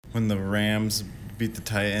when the Rams beat the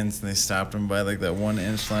Titans and they stopped them by like that 1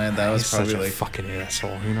 inch line. That was probably such a like fucking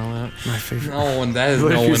asshole. You know that? My favorite. No, and that is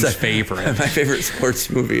no one's favorite. My favorite sports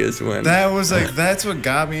movie is when. that was like that's what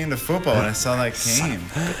got me into football when I saw that game.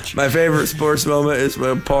 My favorite sports moment is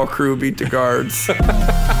when Paul Crew beat the guards.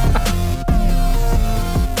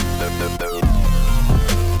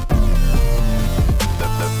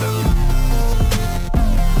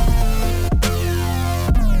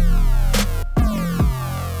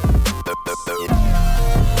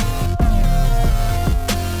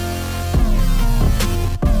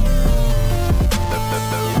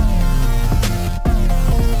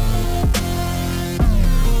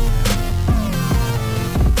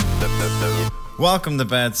 Welcome to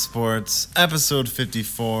Bad Sports, episode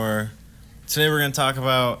 54. Today we're going to talk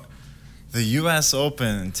about the U.S.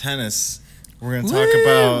 Open in tennis. We're going to talk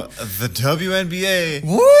about the WNBA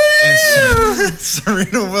and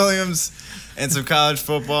Serena Williams and some college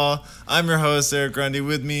football. I'm your host, Eric Grundy.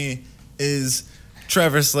 With me is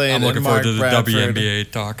Trevor Slade I'm looking and Mark forward to the Bradford. WNBA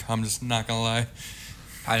talk. I'm just not going to lie.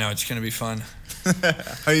 I know, it's going to be fun.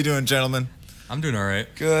 How you doing, gentlemen? I'm doing all right.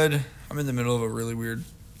 Good. I'm in the middle of a really weird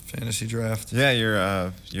fantasy draft. Yeah,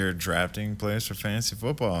 you're drafting players for fantasy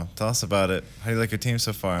football. Tell us about it. How do you like your team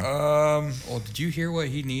so far? Well, did you hear what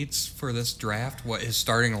he needs for this draft? What his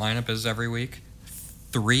starting lineup is every week?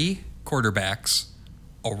 3 quarterbacks,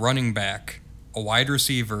 a running back, a wide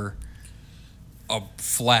receiver, a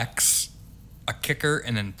flex, a kicker,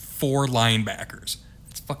 and then 4 linebackers.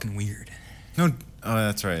 It's fucking weird. No, oh,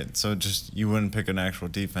 that's right. So just you wouldn't pick an actual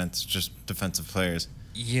defense, just defensive players.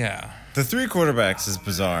 Yeah. The 3 quarterbacks is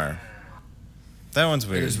bizarre. That one's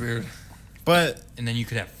weird. It is weird. But And then you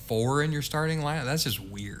could have 4 in your starting lineup. That's just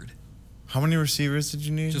weird. how many receivers did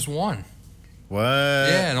you need? Just 1. What?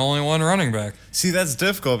 Yeah, and only 1 running back. See, that's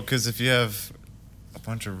difficult because if you have a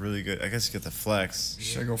bunch of really good, I guess you get the flex.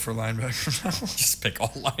 Should I go for linebacker now? Just pick all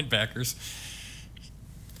linebackers.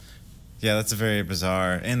 Yeah, that's very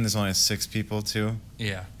bizarre. And there's only 6 people too.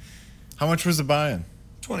 Yeah. How much was the buy-in?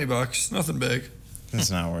 $20. Nothing big. It's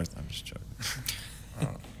not worth. I'm just joking.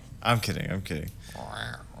 I'm kidding. Should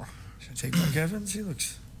I take Mike Evans? He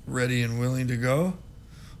looks ready and willing to go.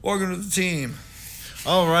 Welcome to the team.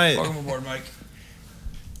 All right. Welcome aboard, Mike.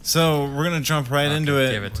 So we're gonna jump right Okay, into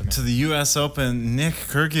give it to me. to the U.S. Open. Nick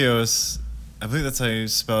Kyrgios, I believe that's how you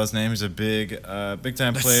spell his name. He's a big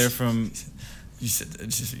time player from. You said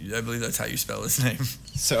I believe that's how you spell his name.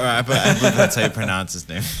 So I believe that's how you pronounce his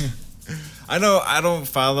name. I know I don't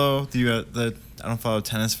follow I don't follow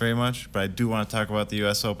tennis very much, but I do want to talk about the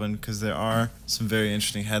U.S. Open because there are some very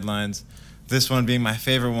interesting headlines. This one being my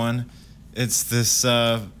favorite one. It's this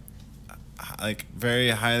very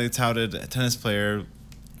highly touted tennis player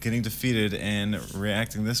getting defeated and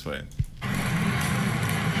reacting this way.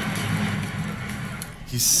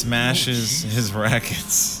 He smashes his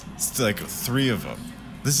rackets. It's like 3 of them.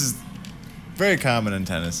 This is very common in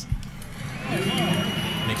tennis.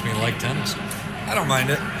 Makes me like tennis. I don't mind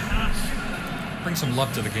it. Bring some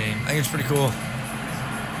love to the game. I think it's pretty cool.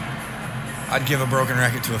 I'd give a broken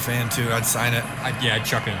racket to a fan, too. I'd sign it. I'd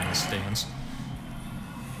chuck it in the stands.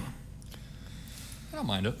 I don't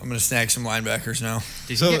mind it. I'm going to snag some linebackers now.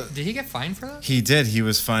 Did he get fined for that? He did. He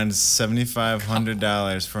was fined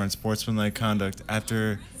 $7,500 for unsportsmanlike conduct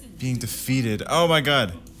after being defeated. Oh, my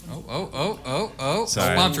God. Oh.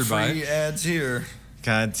 Sorry. Sponsored by. Free ads here.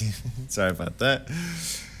 God damn. Sorry about that.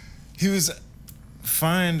 He was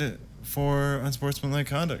fined for unsportsmanlike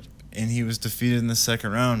conduct, and he was defeated in the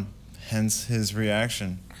second round, hence his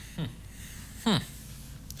reaction.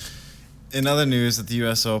 In other news at the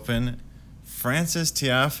U.S. Open, Francis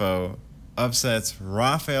Tiafoe upsets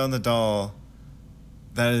Rafael Nadal.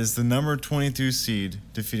 That is the number 22 seed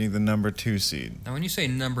defeating the number 2 seed. Now, when you say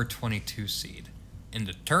number 22 seed, in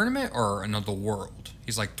the tournament or in the world?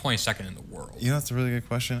 He's like 22nd in the world. You know, that's a really good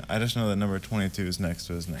question. I just know that number 22 is next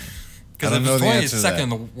to his name. Because if it's 22nd in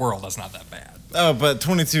the world, that's not that bad. Oh, but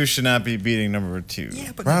 22 should not be beating number 2.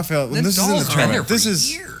 Yeah, but Rafael, this is in the Nadal's been tournament. there for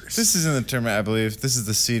This is in the tournament, I believe. This is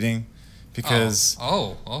the seeding, because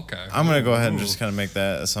okay. I'm gonna go ahead and just kind of make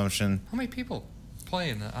that assumption. How many people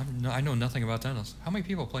play in that? I know nothing about tennis. How many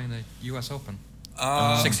people play in the U.S. Open?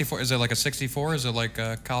 64. Is it like a 64? Is it like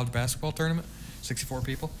a college basketball tournament? 64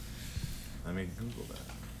 people. Let me Google that.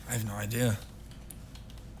 I have no idea.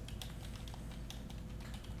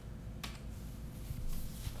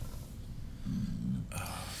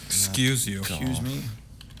 Excuse you. Excuse me.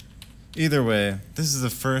 Either way, this is the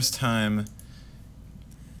first time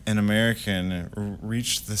an American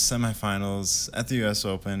reached the semifinals at the U.S.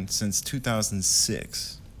 Open since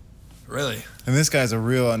 2006. Really? And this guy's a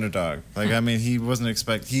real underdog. Like, I mean, he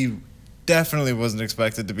definitely wasn't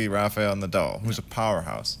expected to beat Rafael Nadal, who's a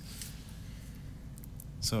powerhouse.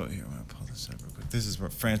 So here, I'm gonna pull this up real quick. This is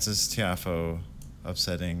Francis Tiafoe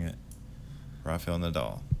upsetting Rafael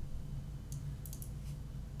Nadal.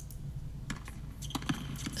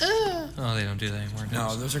 Oh, they don't do that anymore.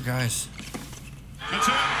 No, those are guys. That's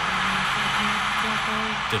it.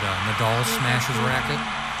 Did Nadal smash his racket?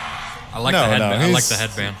 I like No, the headband. I like he's- the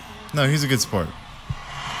headband. No, he's a good sport.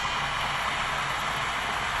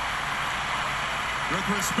 With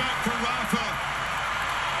respect for Rafa,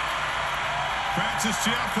 Francis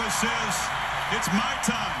Tiafoe says, it's my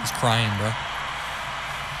time. He's crying, bro.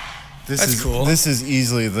 That's cool. This is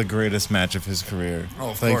easily the greatest match of his career.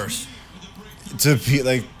 Oh, of Like, course. To be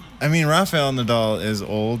like, I mean, Rafael Nadal is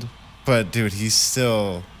old, but dude, he's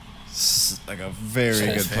still like a very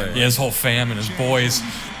good player. Yeah, his whole fam and his boys.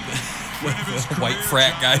 White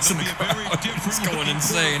frat guys in the crowd. He's going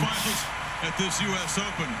insane. At this U.S.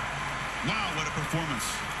 Open. Wow, what a performance.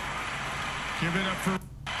 Give it up for...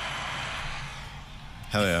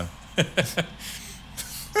 Hell yeah.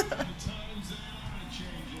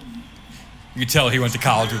 You can tell he went to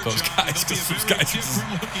college with those guys because those guys are just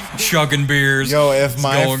chugging beers. Yo, if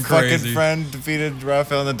my going fucking crazy. friend defeated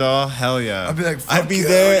Rafael Nadal, hell yeah. I'd be like, I'd fuck be you,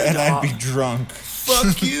 there and Nadal. I'd be drunk.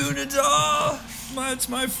 Fuck you, Nadal. It's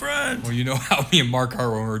my friend. Well, you know how me and Mark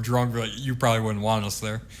are when we're drunk. We're like, you probably wouldn't want us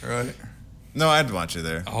there. Right. No, I'd want you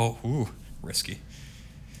there. Oh, ooh, risky.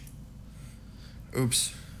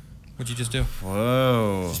 Oops. What'd you just do?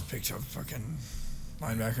 Whoa. Just picked up a fucking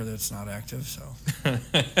linebacker that's not active, so.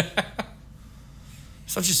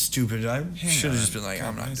 Such a stupid. I should have just been like,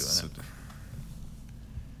 I'm not doing it.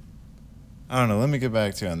 I don't know. Let me get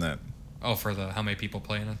back to you on that. Oh, for the how many people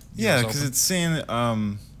playing it? Yeah, because it's saying,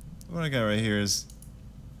 what I got right here is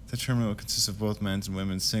the tournament will consist of both men's and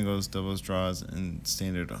women's singles, doubles, draws, and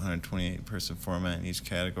standard 128-person format in each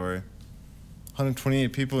category.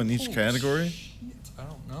 128 people in each category? I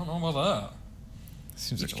don't know about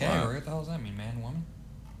Seems that. Each like a lot. category, what the hell does that mean, man, woman?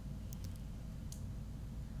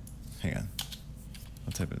 Hang on.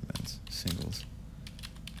 I'll type in men's singles.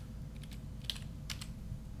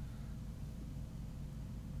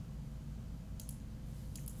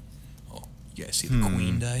 Oh, you guys see the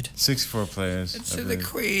queen died? 64 players. It's I the believe.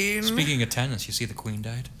 queen. Speaking of tennis, you see the queen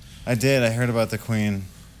died? I did. I heard about the Queen.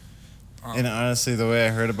 Oh. And honestly, the way I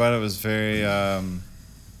heard about it was very.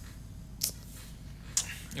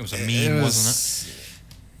 It was a meme, wasn't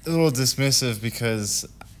a little dismissive because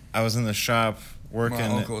I was in the shop working My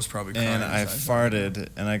uncle was probably crying and I inside. farted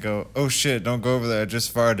and I go, oh shit, don't go over there, I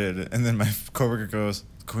just farted. And then my coworker goes,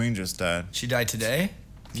 the Queen just died. She died today?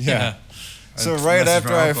 Yeah. So I right messaged after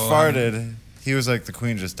my I uncle, farted, he was like, the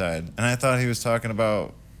Queen just died. And I thought he was talking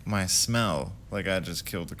about my smell, like I just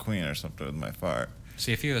killed the Queen or something with my fart. it?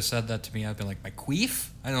 See, if you had said that to me, I'd been like, my queef?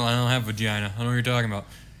 I don't have vagina. I don't know what you're talking about.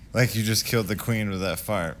 Like you just killed the Queen with that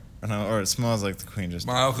fart. Or it smells like the Queen just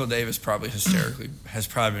My Uncle Dave is probably been hysterically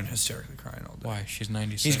crying all day. Why? She's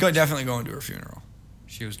 96. He's definitely going to her funeral.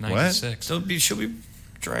 She was 96. She'll be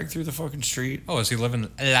dragged through the fucking street. Oh, is he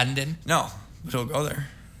living in London? No, but he'll go there.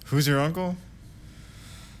 Who's your uncle?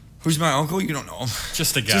 Who's my uncle? You don't know him.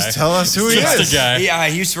 Just a guy. Just tell us who he Just is. a guy. Yeah,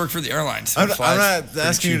 he used to work for the airlines. I'm He flies not pretty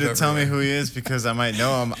asking you cheap to tell me everywhere. who he is because I might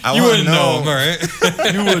know him. I You want to wouldn't know him, all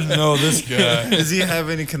right? You wouldn't know this guy. Does he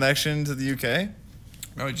have any connection to the UK?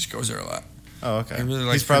 No, he just goes there a lot. Oh, okay. He really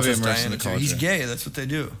likes He's probably Princess immersed in Diana the too. culture. He's gay. That's what they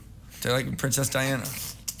do. They like Princess Diana.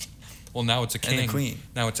 Well, now it's a king. And the queen.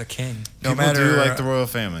 Now it's a king. No People matter do like the royal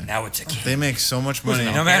family. Now it's a king. They make so much money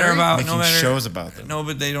no matter about making no matter shows about them. No,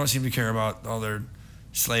 but they don't seem to care about all their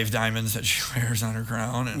slave diamonds that she wears on her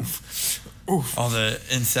crown and all the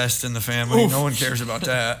incest in the family. No one cares about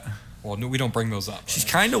that. Well, no, we don't bring those up. She's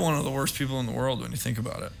kind of one of the worst people in the world when you think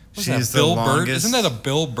about it. What's She's that, the Bill Burr? longest. Isn't that a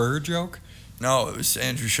Bill Burr joke? No, it was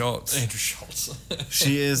Andrew Schultz. Andrew Schultz.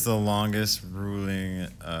 She is the longest ruling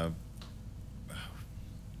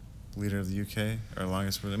leader of the UK, or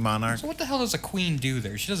longest ruling monarch. So what the hell does a queen do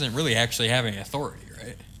there? She doesn't really actually have any authority,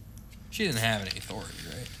 right? She didn't have any authority,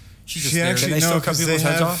 right? She's just She there. actually Can they still no, cut 'cause people's they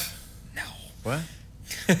heads have- off? No. What?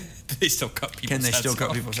 They still cut people's Can they heads still cut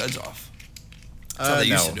off. people's heads off? That's how they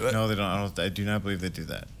no, used to do it. No, they don't. I do not believe they do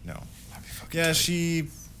that. No. Yeah, she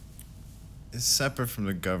is separate from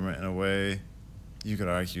the government in a way. You could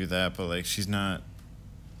argue that, but like she's not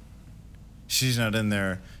in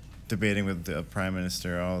there debating with the prime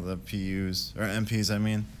minister, all the PUs or MPs. I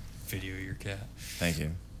mean, Video your cat. thank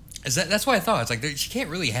you. That's why I thought it's like she can't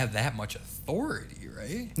really have that much authority,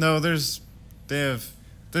 right? No, there's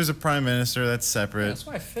a prime minister that's separate. That's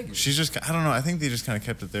why I figured. She's just, I don't know. I think they just kind of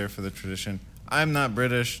kept it there for the tradition. I'm not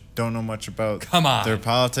British. Don't know much about Come on. their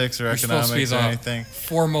politics or You're supposed to be economics or the anything.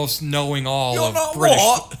 foremost knowing all You're of not British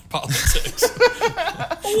what? politics.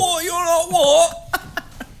 What? You're not what?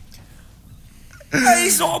 Hey,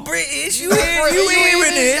 he's not British. You hearing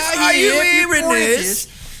this? Are you hearing this?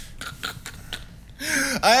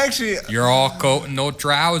 I actually, You're all coat and no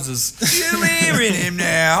trousers. You hearing him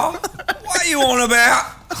now? What are you on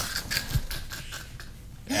about?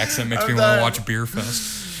 Accent makes I'm me want done. to watch Beer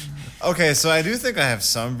Fest. okay, so I do think I have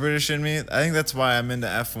some British in me. I think that's why I'm into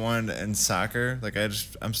F1 and soccer. Like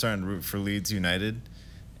I'm starting to root for Leeds United,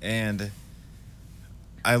 and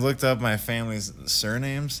I looked up my family's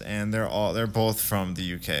surnames, and they're both from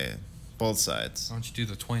the UK, both sides. Why don't you do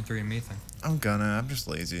the 23andMe thing? I'm just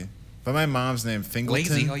lazy. But my mom's name Fingleton.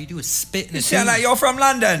 Lazy, all you do is spit in a You sound tube. like you're from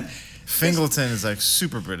London. Fingleton is like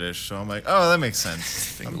super British, so I'm like, oh, that makes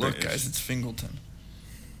sense. I'm Look, British. guys, it's Fingleton.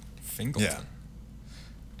 Fingleton.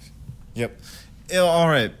 Yeah. Yep. All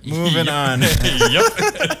right, moving on.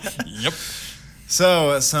 Yep.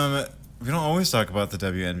 So we don't always talk about the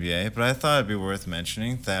WNBA, but I thought it'd be worth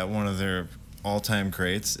mentioning that one of their all-time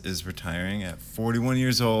greats is retiring at 41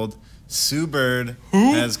 years old. Sue Bird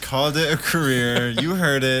has called it a career. You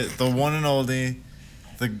heard it. The one and only,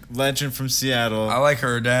 the legend from Seattle. I like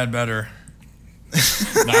her dad better.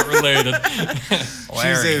 Not related.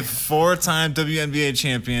 She's a 4-time WNBA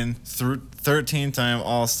champion, 13-time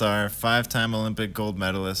All-Star, 5-time Olympic gold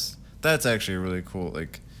medalist. That's actually really cool.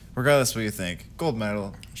 Like, regardless of what you think, gold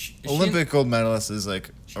medal, Olympic gold medalist is like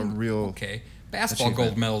a real. Okay. Basketball achievement.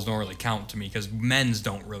 gold medals don't really count to me because men's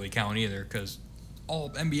don't really count either because all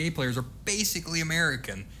NBA players are basically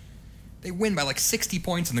American. They win by like 60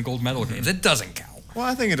 points in the gold medal games. It doesn't count. Well,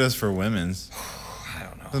 I think it does for women's. I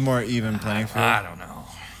don't know. The more even playing field. I don't know.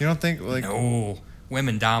 You don't think like No.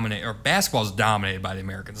 Women dominate, or basketball's dominated by the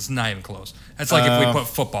Americans. It's not even close. That's like if we put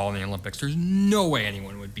football in the Olympics. There's no way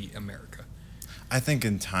anyone would beat America. I think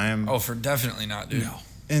in time. Oh, for definitely not, dude. No.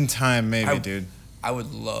 In time, maybe, I- dude. I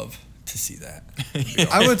would love to see that.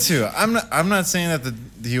 I would too. I'm not saying that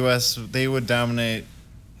the U.S. they would dominate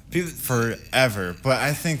forever, but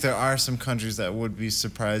I think there are some countries that would be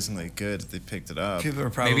surprisingly good if they picked it up. People are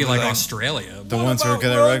probably Maybe like Australia. The "What ones who are about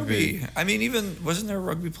good at rugby. I mean, even wasn't there a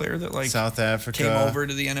rugby player that like South Africa came over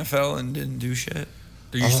to the NFL and didn't do shit?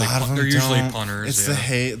 They're A usually, lot of them they're usually don't. punters. It's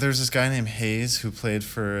yeah. there's this guy named Hayes who played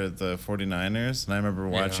for the 49ers, and I remember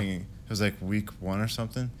watching. It was like week 1 or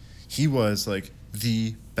something. He was like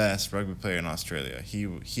the best rugby player in Australia. He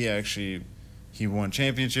won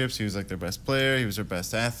championships. He was like their best player. He was their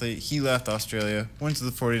best athlete. He left Australia, went to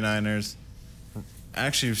the 49ers.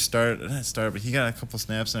 Actually not started, but he got a couple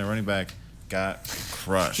snaps and a running back got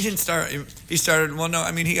crushed. He didn't start. He started. Well, no,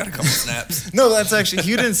 I mean he got a couple snaps. No, that's actually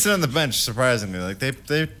he didn't sit on the bench. Surprisingly, like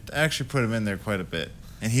they actually put him in there quite a bit,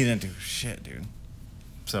 and he didn't do shit, dude.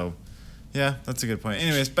 So, yeah, that's a good point.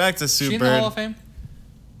 Anyways, back to Sue She in Bird. the Hall of Fame?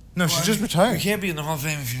 No, she just You retired. can't be in the Hall of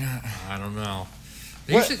Fame if you're not. I don't know.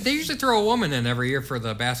 What? They usually throw a woman in every year for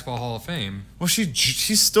the Basketball Hall of Fame. Well,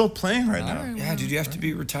 she's still playing right now. Alright. Yeah, dude, you have to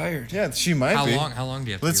be retired. Yeah, she might How be. long do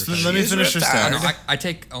you have to Let's be retired? let me She is finish this retired. down. No, I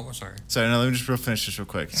take. Oh, sorry. Sorry, no, let me just finish this real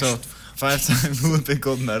quick. So, 5-time Olympic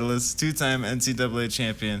gold medalist, 2-time NCAA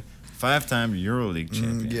champion, 5-time EuroLeague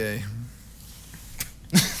champion. Gay.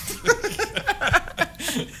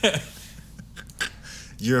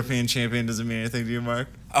 European champion doesn't mean anything to you, Mark?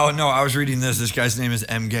 Oh no, I was reading this. This guy's name is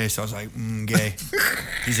M. Gay, so I was like, gay.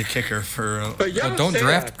 He's a kicker for. Well, don't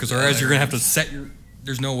draft because otherwise you're gonna have to set your.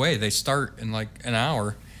 There's no way they start in like an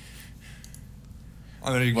hour.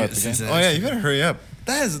 I'm gonna What, get the game? Cincinnati. Oh yeah, you better hurry up.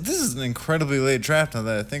 This is an incredibly late draft now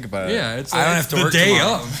that I think about it. Yeah, it's. I don't it's have to the work day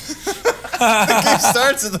tomorrow. of. The game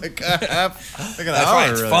starts in like a half, like an That's hour. why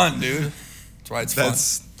it's really. fun, dude. That's why it's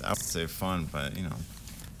That's I would say fun, but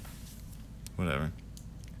whatever.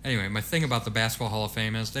 Anyway, my thing about the Basketball Hall of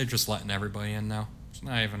Fame is they're just letting everybody in now. It's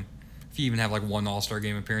not even. If you even have like one All-Star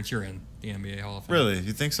game appearance, you're in the NBA Hall of Fame. Really,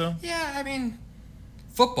 you think so? Yeah, I mean,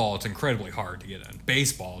 football it's incredibly hard to get in.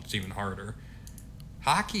 Baseball it's even harder.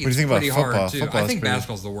 Hockey What do you it's think about pretty football? hard too. Football's I think pretty-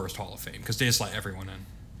 basketball's the worst Hall of Fame because they just let everyone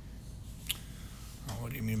in. fun. What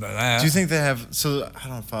do you mean by that? Do you think they have? So I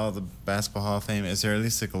don't follow the Basketball Hall of Fame. Is there at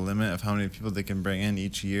least like a limit of how many people they can bring in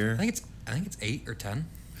each year? I think it's 8 or 10.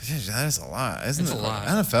 Yeah, that is a lot, isn't It's it? a lot.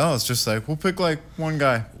 NFL is just like we'll pick like one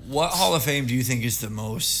guy. What Hall of Fame do you think is the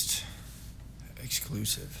most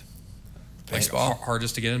exclusive? Baseball.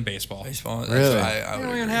 Hardest to get in baseball. Baseball. That's Really? what I They would don't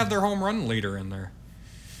even agree. have their home run leader in there.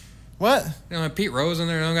 What? They don't have Pete Rose in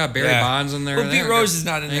there. They don't got Barry Yeah. Bonds in there. Well, They Pete don't Rose got- is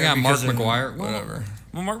not in they there. got Mark because of McGuire. Whatever.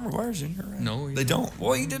 Well, Mark McGuire's in here, right? No, They don't.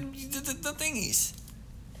 Well, he did the thingies.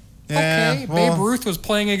 Yeah, Okay, well, Babe Ruth was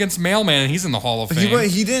playing against Mailman, and he's in the Hall of but Fame.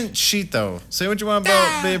 he didn't cheat, though. Say what you want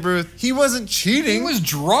about Babe Ruth. He wasn't cheating. He was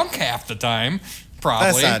drunk half the time,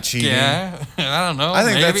 probably. That's not cheating. Yeah, I don't know. I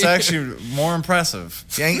think maybe. that's actually more impressive.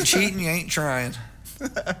 You ain't cheating, you ain't trying.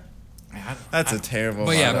 That's a terrible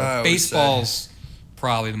But yeah, motto. I always baseball's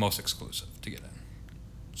probably the most exclusive to get in.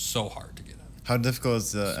 So hard to get in. How difficult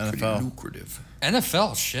is the NFL? Lucrative.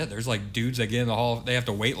 NFL, shit. There's like dudes that get in the hall. They have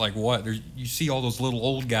to wait like what? You see all those little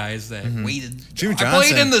old guys that waited. Jimmy I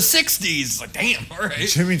played Johnson. in the '60s. Like, damn. All right.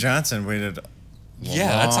 Jimmy Johnson waited a Yeah,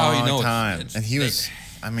 that's how you know it's- time. it's And he big. was,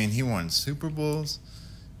 I mean, he won Super Bowls.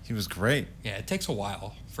 He was great. Yeah, it takes a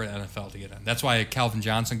while for the NFL to get in. That's why Calvin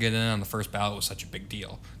Johnson getting in on the first ballot was such a big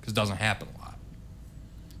deal because it doesn't happen a lot.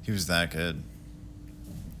 He was that good.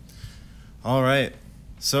 All right.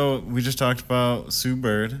 So we just talked about Sue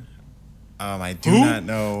Bird. I do not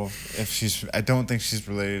know if she's. I don't think she's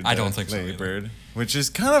related. I to don't think so Lady either. Bird, which is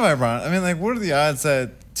kind of ironic. I mean, like, what are the odds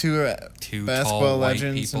that two Two basketball tall white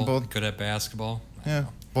legends people and both, good at basketball. yeah,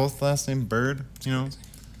 both last name Bird? You know,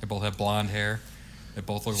 They both have blonde hair. They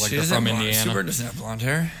both look like She they're doesn't from have blonde- Indiana. Super doesn't have blonde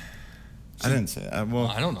hair. I didn't say that. Well, Well,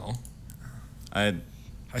 I don't know.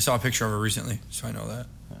 I saw a picture of her recently, so I know that.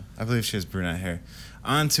 I believe she has brunette hair.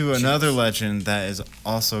 On to another legend that is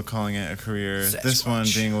also calling it a career. This one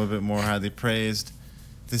Sasquatch. being a little bit more highly praised.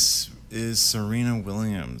 This is Serena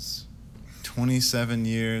Williams. 27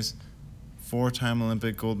 years, 4-time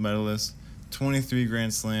Olympic gold medalist, 23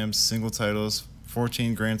 Grand Slams, single titles,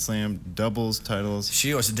 14 Grand Slam doubles titles.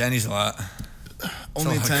 She goes to Denny's a lot.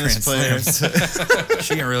 Only lot of tennis Grand players.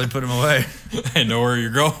 She can really put him away. I know where you're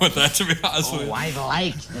going with that, to be honest with you. I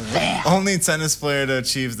like that. Only tennis player to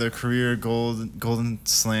achieve the career golden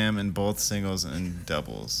slam in both singles and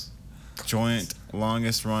doubles. Joint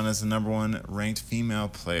longest run as the #1 ranked female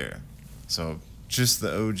player. So just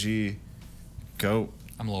the OG GOAT.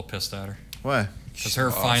 I'm a little pissed at her. Why? Because her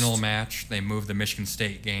lost. final match, they moved the Michigan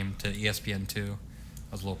State game to ESPN2.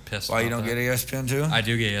 I was a little pissed Why you about don't that. get ESPN too? I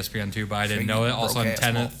do get ESPN2, but I didn't know it. All of a sudden,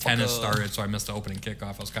 Broke-ass tennis motherfucker. started, so I missed the opening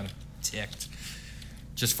kickoff. I was kind of ticked.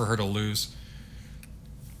 Just for her to lose.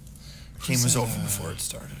 Game was over before it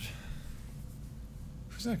started.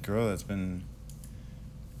 Who's that girl that's been...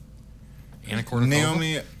 Anna Kournikova?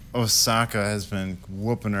 Naomi Osaka has been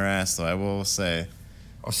whooping her ass, though, I will say.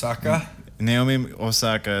 Osaka? Naomi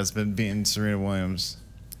Osaka has been beating Serena Williams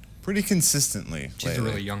pretty consistently She's a lately.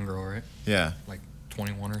 really young girl, right? Yeah. Like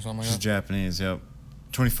 21 or something like She's that? Japanese, yep.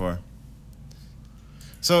 24.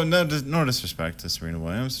 So no disrespect to Serena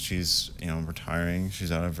Williams. She's, retiring.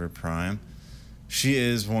 She's out of her prime. She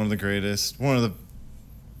is one of the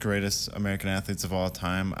greatest American athletes of all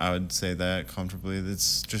time. I would say that comfortably.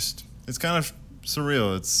 It's kind of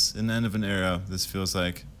surreal. It's an end of an era, this feels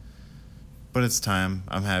like. But it's time.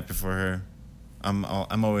 I'm happy for her. I'm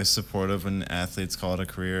always supportive when athletes call it a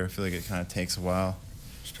career. I feel like it kind of takes a while.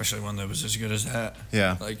 Especially one that was as good as that.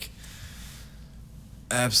 Yeah. Like,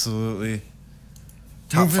 Absolutely.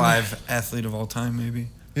 top Moving- 5 athlete of all time, maybe.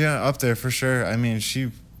 Yeah, up there for sure. I mean, she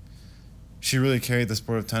really carried the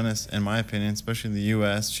sport of tennis, in my opinion, especially in the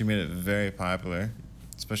U.S. She made it very popular,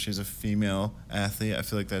 especially as a female athlete. I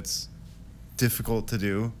feel like that's difficult to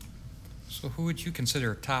do. So who would you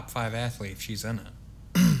consider a top 5 athlete if she's in it?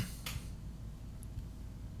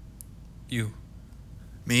 You.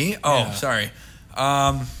 Me? Oh, Yeah. sorry.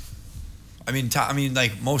 Like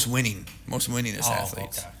most winningest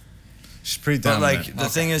athletes. okay. She's pretty But dominant. like the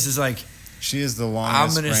thing is like She is the I'm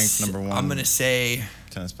longest gonna ranked s- #1 I'm gonna say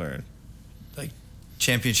tennis player. like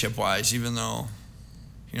championship wise, even though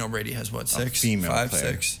Brady has what, 6, female 5,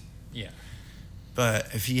 player. 6. Yeah. But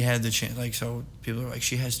if he had the chance, like, so people are like,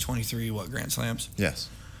 she has 23 Grand Slams. Yes.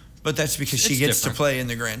 But that's because she It's gets different. to play in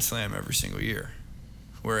the Grand Slam every single year.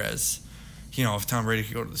 Whereas, if Tom Brady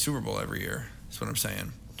could go to the Super Bowl every year, that's what I'm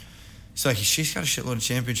saying. So, like, she's got a shitload of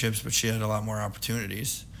championships, but she had a lot more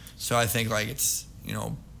opportunities. So I think, like, it's,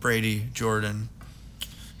 Brady, Jordan,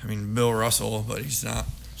 Bill Russell, but he's not.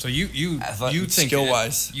 So you Athletic, think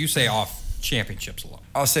skill-wise. you say off championships alone.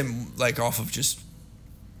 I'll say, like, off of just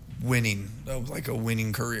winning, like a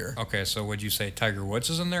winning career. Okay, so would you say Tiger Woods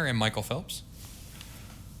is in there and Michael Phelps?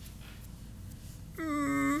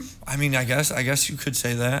 I guess you could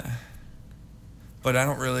say that. But I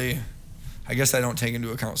don't take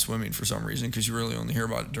into account swimming for some reason because you really only hear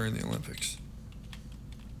about it during the Olympics.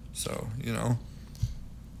 So,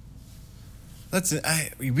 That's it.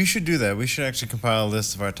 We should do that. We should actually compile a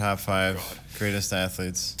list of our top 5 greatest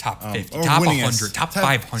athletes. Top 50, or top winningest. 100, top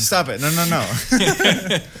 500. Stop it. No.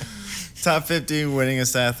 Top 50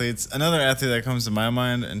 winningest athletes. Another athlete that comes to my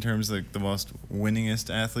mind in terms of like the most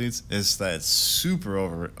winningest athletes is that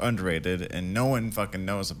super underrated and no one fucking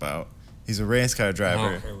knows about. He's a race car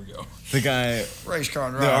driver. Here we go. The guy, Race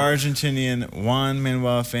car the driver. Argentinian Juan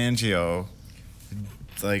Manuel Fangio,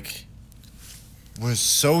 like, was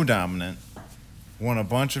so dominant. Won a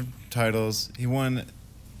bunch of titles. He won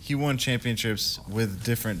championships with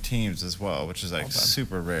different teams as well, which is like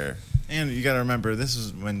super rare. And you got to remember, this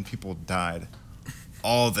is when people died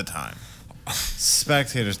all the time.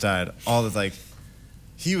 Spectators died all the like.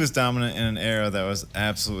 He was dominant in an era that was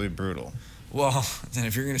absolutely brutal. Well, then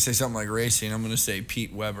if you're going to say something like racing, I'm going to say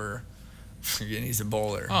Pete Weber. Again, he's a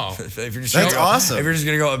bowler. Oh. If you're just That's gonna go, awesome. If you're just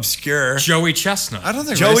going to go obscure. Joey Chestnut. I don't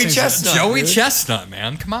think Joey racing's- Chestnut. Joey dude. Chestnut,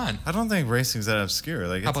 man. Come on. I don't think racing's that obscure.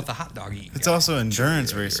 Like, How it's, about the hot dog eating? it's guy? also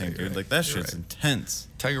endurance You're right, racing, you're dude. right, Like that you're shit's right. intense.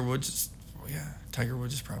 Tiger Woods is, Tiger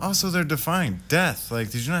Woods is probably. Also, they're defying death.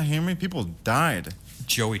 Like, did you not hear me? People died.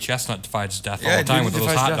 Joey Chestnut defies death Yeah, all the time dude, with he those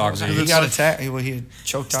defies hot death. dogs. He got attacked. Well, he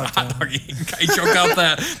choked out. Hot dog eating guy. He choked out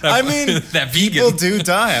that I mean, that people vegan. do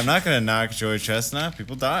die. I'm not gonna knock Joey Chestnut.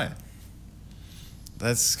 People die.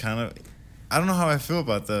 That's kind of. I don't know how I feel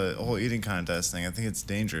about the whole eating contest thing. I think it's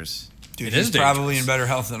dangerous. Dude, It he's is probably dangerous. in better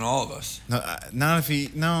health than all of us. No, not if he.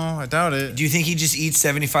 No, I doubt it. Do you think he just eats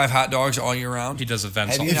 75 hot dogs all year round? He does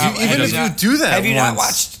events Have all you the If time. you- even He if does- you do that Have you not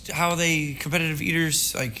once- watched how they competitive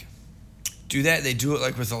eaters like do that? They do it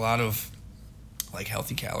like with a lot of like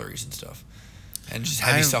healthy calories and stuff, and just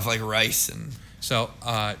heavy I- stuff like rice, and So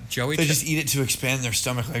Joey. they just eat it to expand their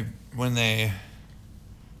stomach.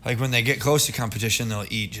 Like when they get close to competition, they'll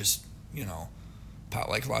eat just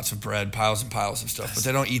like lots of bread, piles and piles of stuff. But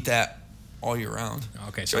they don't eat that all year round.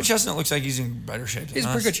 Okay, so Joey Chestnut looks like he's in better shape than he's in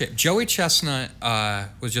us. pretty good shape. Joey Chestnut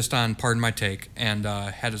was just on Pardon My Take and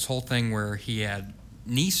had his whole thing where he had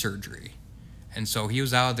knee surgery, and so he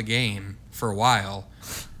was out of the game for a while.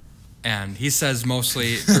 And he says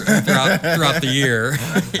mostly throughout the year,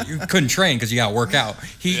 you couldn't train because you got to work out.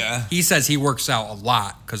 He says he works out a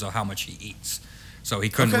lot because of how much he eats. So he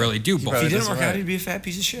couldn't Okay. really do He both. If he Probably didn't does work right. out, he'd be a fat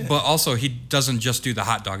piece of shit. But also, he doesn't just do the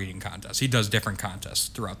hot dog eating contest. He does different contests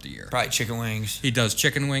throughout the year. Probably chicken wings. He does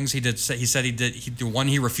chicken wings. He said the one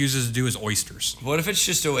he refuses to do is oysters. What if it's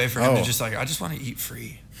just a way for him to Oh. just like, I just want to eat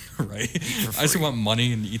free. Right? for I just free. want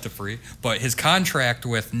money and eat the free. But his contract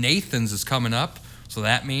with Nathan's is coming up, so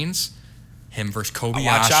that means him versus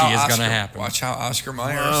Kobayashi is going to happen. Watch out, Oscar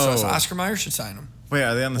Mayer. Whoa. Oscar Mayer should sign him. Wait,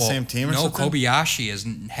 are they on the Well, same team or no, something?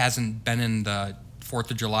 Kobayashi hasn't been in the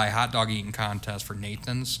 4th of July hot dog eating contest for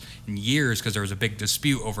Nathan's in years because there was a big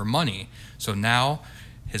dispute over money. So now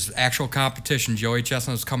his actual competition, Joey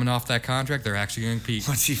Chestnut, is coming off that contract. They're actually going to compete.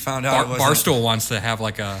 Once he found out, Barstool wants to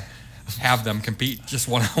have them compete just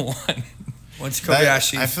one-on-one. Once That-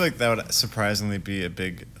 Kobayashi, I feel like that would surprisingly be a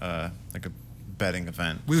big, like a betting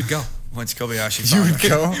event. We would go. once Kobayashi, You found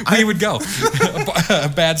would out- go? We would go. A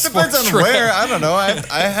bad Depends sports on trip. where. I don't know.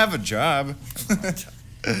 I have a job.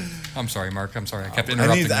 I'm sorry, Mark. I'm sorry. I kept I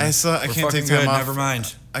interrupting need. you. I We're can't fucking take time good. off. Never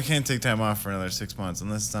mind. I can't take time off for another 6 months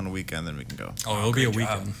unless it's on a weekend. Then we can go. Oh, it'll be a Great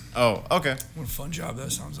job. weekend. Oh, okay. What a fun job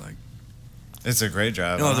that sounds like. It's a great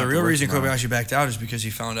job. I No, don't the have to real work reason tomorrow. Kobayashi backed out is because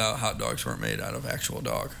he found out hot dogs weren't made out of actual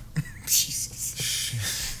dog. Jesus.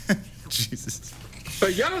 Jesus.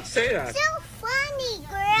 But y'all don't say that. So funny,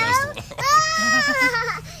 girl.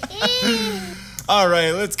 All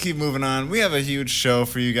right, let's keep moving on. We have a huge show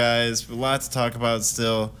for you guys. Lots to talk about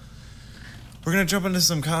still. We're gonna jump into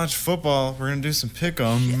some college football. We're gonna do some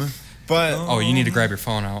pick'em. But Oh, you need to grab your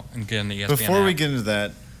phone out and get in the ESPN before we app. get into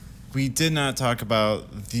that, we did not talk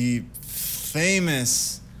about the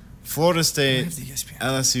famous Florida State have the ESPN.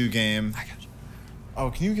 LSU game. I got you.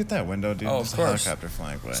 Oh, can you get that window, dude? Oh, of There's course. a helicopter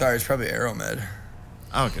flying by. Sorry, it's probably Aeromed.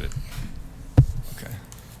 I'll get it. Okay.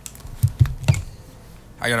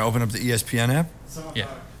 I gotta open up the ESPN app. Yeah.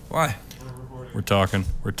 Why? We're talking.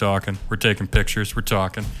 We're taking pictures. We're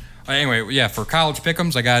talking. Anyway, yeah, for college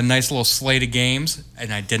pick'ems, I got a nice little slate of games,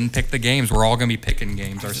 and I didn't pick the games. We're all going to be picking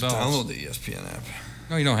games ourselves. Download the ESPN app.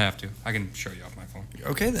 No, you don't have to. I can show you off my phone.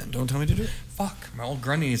 Okay, then. Don't tell me to do it. Fuck. My old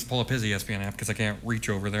Grundy needs to pull up his ESPN app because I can't reach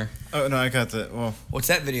over there. Oh no, I got the. Well, What's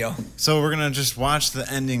that video? so we're gonna just watch the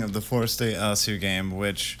ending of the Florida State LSU game,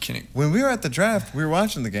 which Can it- when we were at the draft, we were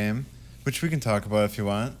watching the game, which we can talk about if you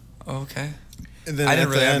want. Oh, okay. And then I at didn't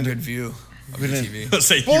the really have a end- good view of We the didn't- TV.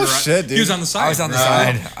 Say, you Bullshit, He dude. was on the side. I was on the No.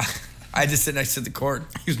 side. I had to sit next to the court.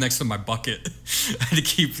 He was next to my bucket. I had to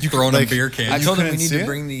keep throwing like- him beer cans. I told him we couldn't need see to it?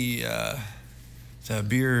 bring the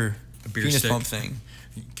beer, beer penis stick. pump thing.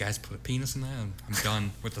 You guys put a penis in that, and I'm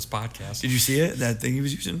done with this podcast. Did you see it? That thing he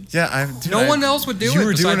was using? Yeah, No one else would do you it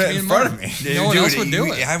were doing besides it me in and front Mark. of me. No one Dude, else would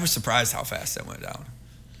do it. I was surprised how fast that went down.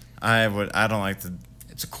 I don't like to.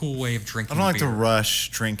 It's a cool way of drinking. I don't like to beer. rush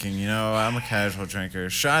drinking. You know, I'm a casual drinker.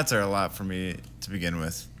 Shots are a lot for me to begin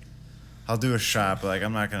with. I'll do a shot, but like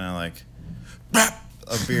I'm not gonna like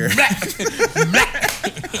a beer.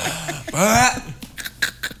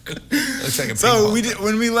 Looks like a So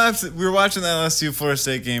when we left, we were watching the LSU Florida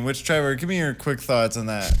State game. Which Trevor, give me your quick thoughts on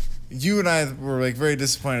that. You and I were like very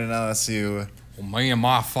disappointed in LSU. Well, me and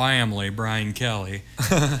my family, Brian Kelly.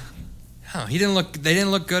 They didn't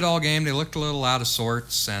look good all game. They looked a little out of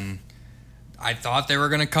sorts, and I thought they were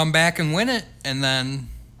going to come back and win it, and then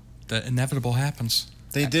the inevitable happens.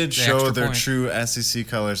 They did The show extra their point. true SEC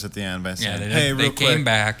colors at the end by saying, Yeah, "Hey, they real came quick,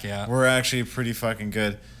 back. Yeah, we're actually pretty fucking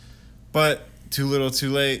good." But too little, too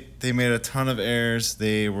late. They made a ton of errors.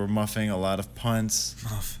 They were muffing a lot of punts.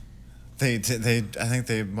 Muff. I think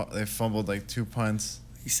they fumbled like 2 punts.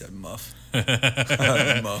 He said muff.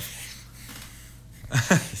 Muff.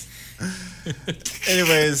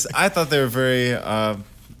 Anyways, I thought they were very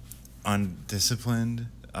undisciplined,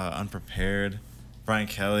 unprepared. Brian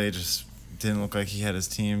Kelly just didn't look like he had his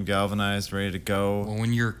team galvanized, ready to go. well,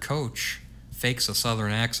 when your coach fakes a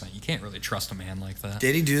Southern accent, you can't really trust a man like that.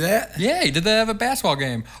 Did he do that? Yeah, he did that at a basketball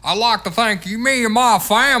game. I'd like to thank me and my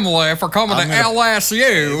family for coming to I'm gonna-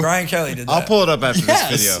 LSU. Brian Kelly did that. I'll pull it up after Yes.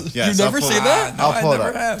 this video. You Yes, never I'll pull see it- that? No, I'll pull I it never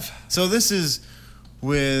up. have. So this is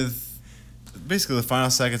with basically the final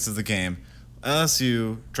seconds of the game.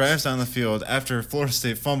 LSU drives down the field after Florida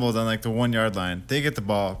State fumbled on like the 1 yard line. They get the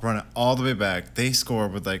ball, run it all the way back. They score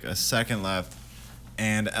with like a second left,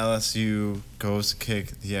 and LSU goes to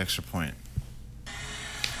kick the extra point.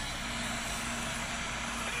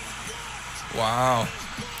 Wow.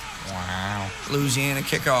 Wow. Louisiana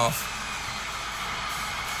kickoff.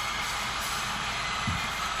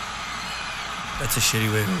 That's a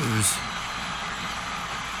shitty way to lose.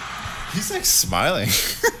 He's like smiling.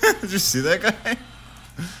 Did you see that guy?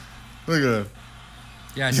 Look at him.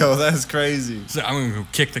 Yeah, Yo, that's crazy. So I'm going to go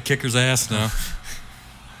kick the kicker's ass now.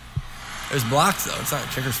 There's blocks, though. It's not the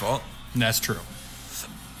kicker's fault. And that's true.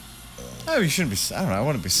 Oh, you shouldn't be. I don't know. I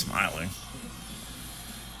wouldn't be smiling.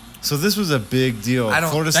 So this was a big deal. I don't-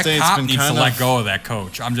 Florida That State's cop been needs kind to of let go of that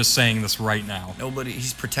coach. I'm just saying this right now. Nobody.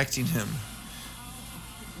 He's protecting him.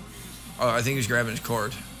 Oh, I think he's grabbing his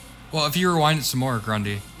cord. Well, if you rewind it some more,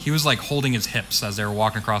 Grundy, he was like holding his hips as they were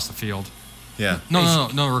walking across the field. Yeah.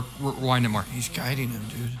 No, rewind it more. He's guiding him,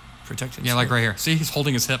 dude. Protecting. Yeah, like right here. See, he's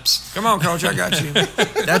holding his hips. Come on, coach. I got you.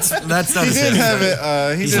 That's not He his did hips, have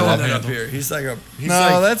buddy. it. He He's did holding have it it. up here. He's like No,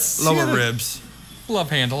 like that's- lower yeah. ribs. Love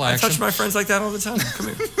handle I action. touch my friends like that all the time. Come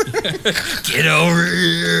here. Get over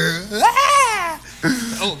here.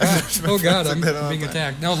 Oh, God. Oh, God. I'm that all being the time.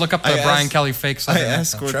 attacked. No, look up I the Brian asked- Kelly fake I Southern accent.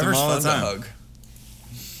 escort them Trevor's all the fun to time. hug.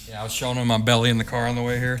 Yeah, I was showing him my belly in the car on the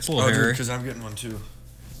way here. It's a little hairy. because I'm getting one too.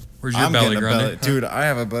 Where's your I'm belly, getting a Grundy? belly. Dude, I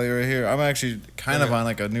have a belly right here. I'm actually kind of on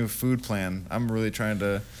like a new food plan. I'm really trying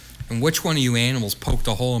to. And which one of you animals poked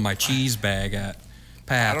a hole in my cheese bag at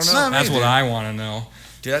Pat's? I don't know. That's Not me, what dude. I want to know.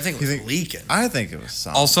 Dude, I think it You was think- leaking. I think it was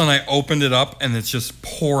solid. All of a sudden, I opened it up, and it's just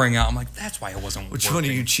pouring out. I'm like, that's why it wasn't Which working. one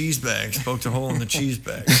of you cheese bags poked a hole in the cheese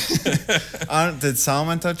bag? Did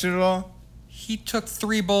Solomon touch it at all? He took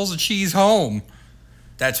 3 bowls of cheese home.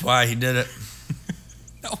 That's why he did it.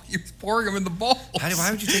 No, he was pouring them in the bowl.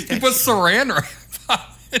 Why would you take He that? put saran wrap on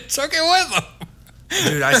it. Took it with him.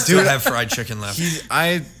 Dude, I still have fried chicken left.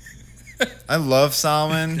 I love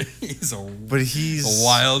Solomon, He's a but he's A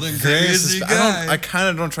wild and very crazy I guy. kind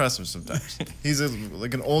of don't trust him sometimes. He's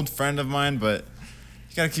like an old friend of mine, but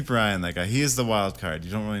you gotta keep your eye on that guy. He is the wild card.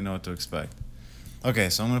 You don't really know what to expect. Okay,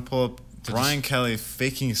 so I'm gonna pull up Brian Kelly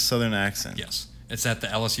faking a Southern accent. Yes. It's at the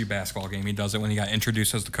LSU basketball game. He does it when he got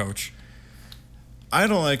introduced as the coach. I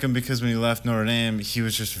don't like him because when he left Notre Dame, he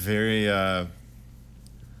was just very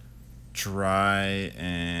dry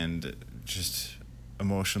and just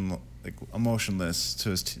emotionless to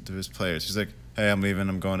his players. He's like, "Hey, I'm leaving.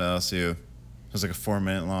 I'm going to LSU." It was like a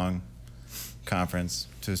 4-minute long conference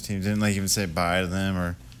to his team. Didn't like even say bye to them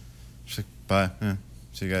or just like, "Bye, yeah,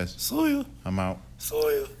 see you guys. Saw you. I'm out." Saw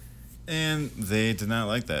you. And they did not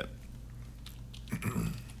like that.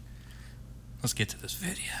 Let's get to this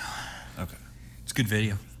video. Okay. It's a good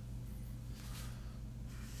video.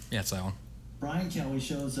 Yeah, it's that one. Brian Kelly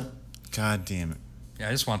shows up. God damn it. Yeah,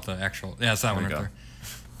 I just want the actual. Yeah, it's that one There right we go.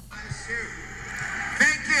 there.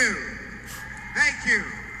 Thank you. Thank you.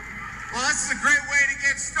 Well, this is a great way to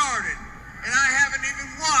get started. And I haven't even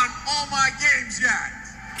won all my games yet.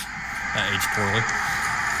 That aged poorly.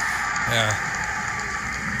 Yeah.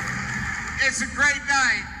 It's a great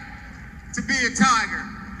night to be a Tiger.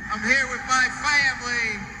 I'm here with my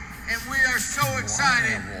family, and we are so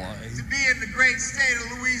excited to be in the great state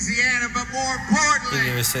of Louisiana, but more Didn't importantly,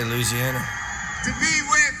 even say Louisiana. to be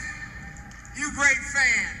with you great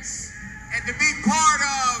fans and to be part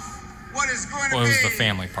of what is going to Well, it was be the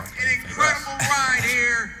family part. an incredible ride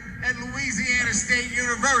here at Louisiana State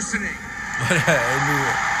University.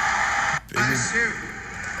 Shoot.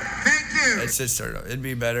 Thank you. That's it. It'd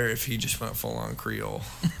be better if he just went full on Creole.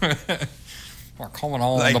 We're coming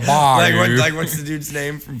on Like, the bar. like what's the dude's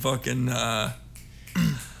name from fucking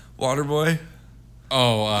Waterboy?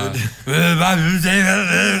 Oh,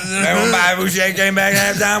 came back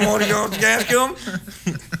halftime. Want to go to Gascom?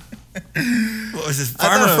 What was this?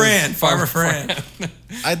 Farmer Fran.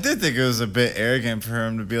 I did think it was a bit arrogant for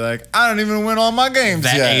him to be like, I don't even win all my games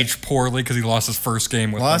that yet. aged poorly because he lost his first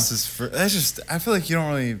game with Lost them. his first. That's just. I feel like you don't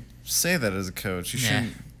really say that as a coach. You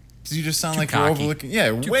shouldn't. You just sound Too like cocky. you're overlooking.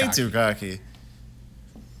 Yeah, way cocky. too cocky.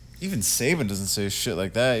 Even Saban doesn't say shit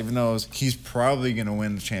like that, even though he's probably gonna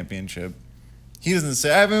win the championship. He doesn't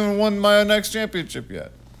say, I haven't even won my next championship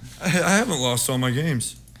yet. I haven't lost all my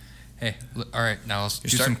games. Hey, all right, now let's do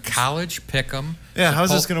starting- some college pick'em. Yeah, So how's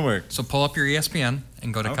pull- this gonna work? So pull up your ESPN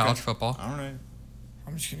and go to Okay. college football. All right.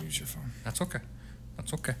 I'm just gonna use your phone. That's okay.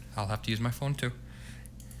 That's okay. I'll have to use my phone too.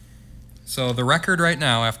 So the record right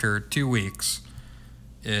now after 2 weeks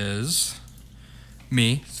is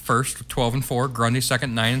me first 12-4, Grundy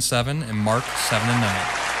second 9-7, and Mark 7-9.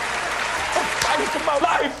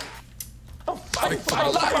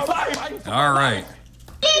 All right.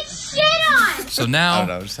 Get shit on! So I now don't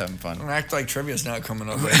know, just having fun. Don't act like trivia's not coming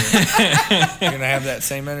up later. You're gonna have that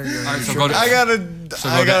same energy. All right, so go to, I gotta. so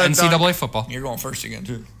I go to gotta NCAA dunk. football. You're going first again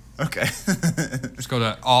too. Okay. Just go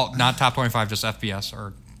to all, not top 25, just FBS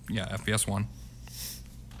or FBS 1.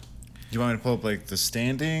 You want me to pull up like the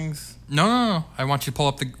standings? No. I want you to pull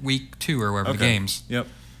up the week 2 or whatever the games. Yep.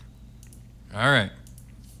 All right.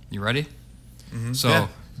 You ready? So Yeah,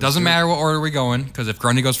 doesn't matter what order we go in, because if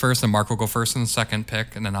Grundy goes first, then Mark will go first in the second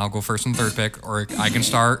pick, and then I'll go first in the third pick, or I can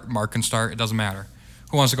start, Mark can start. It doesn't matter.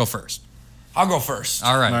 Who wants to go first? I'll go first.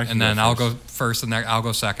 All right, Mark, you and go then I'll first. go first, and then I'll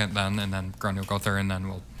go second, then, and then Grundy will go third, and then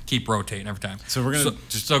we'll keep rotating every time. So we're gonna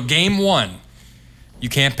So game 1, you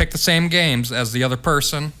can't pick the same games as the other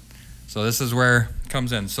person. So this is where it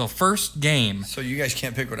comes in. So first game. So you guys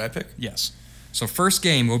can't pick what I pick? Yes. So first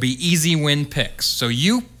game will be easy win picks. So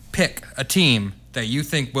you pick a team that you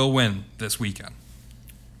think will win this weekend.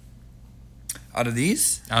 Out of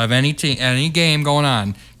these? Out of any team, any game going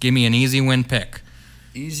on, give me an easy win pick.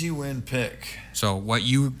 Easy win pick. So what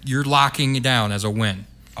you're locking it down as a win.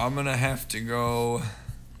 I'm gonna have to go.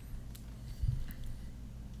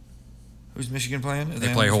 Who's Michigan playing?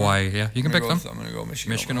 They play Hawaii. Yeah, you can pick them. I'm gonna go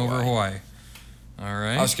Michigan. Michigan over Hawaii. All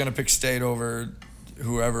right. I was gonna pick State over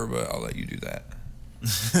whoever, but I'll let you do that.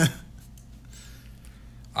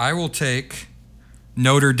 I will take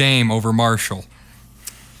Notre Dame over Marshall.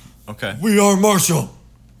 Okay. We are Marshall.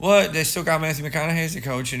 What? They still got Matthew McConaughey as the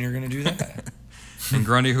coach, and you're gonna do that? And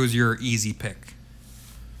Grundy, who's your easy pick?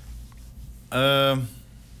 I'll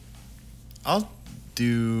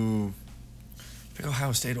do. Pick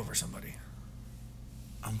Ohio State over somebody.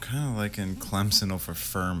 I'm kind of liking Clemson over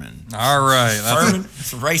Furman. All right. Furman.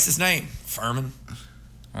 It's a racist name. Furman.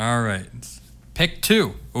 All right. Pick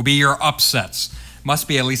 2 will be your upsets. Must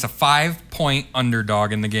be at least a 5-point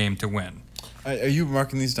underdog in the game to win. Are you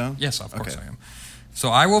marking these down? Yes, of course Okay. I am. So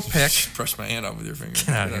I will pick. Brush my hand off with your finger. Get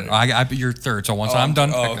out of here. I you're third. So once Oh, I'm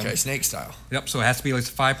done Oh, picking. okay. Snake style. Yep. So it has to be at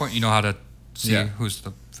least a 5-point. You know how to see Yeah. who's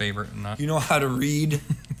the favorite and not. You know how to read.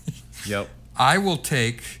 Yep. I will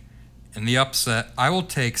take, in the upset, I will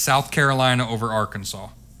take South Carolina over Arkansas.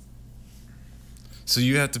 So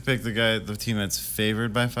you have to pick the team that's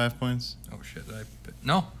favored by 5 points. Oh shit!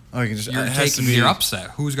 No. Oh, you can just. You're it has taking to be, your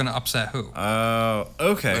upset. Who's going to upset who? Oh,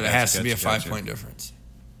 okay. But it gotcha, has to be a gotcha, 5-point difference.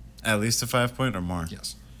 At least a 5 point or more.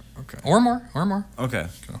 Yes. Okay. Or more. Okay.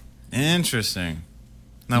 Cool. Interesting.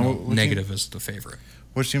 Now, No, what team- negative is the favorite.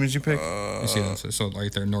 Which team did you pick? You see that? So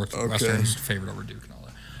right there, Northwestern's okay. favorite over Duke and all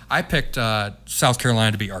that. I picked South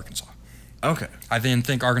Carolina to beat Arkansas. Okay. I didn't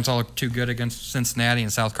think Arkansas looked too good against Cincinnati,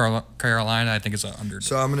 and South Carolina, I think, is an underdog.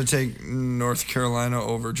 So I'm going to take North Carolina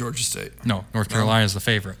over Georgia State. No, North Carolina is the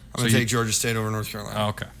favorite. I'm going to take Georgia State over North Carolina. Oh,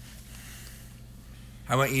 okay.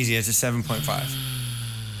 I went easy. It's a 7.5.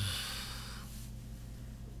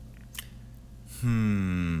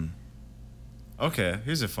 Okay,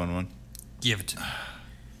 here's a fun one. Give it to me.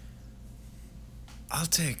 I'll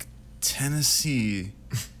take Tennessee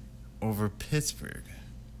over Pittsburgh.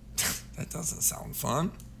 That doesn't sound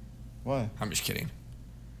fun. Why? I'm just kidding.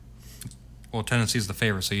 Well, Tennessee's the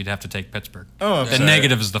favorite, so you'd have to take Pittsburgh. Oh, The sorry.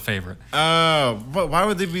 negative is the favorite. Oh, but why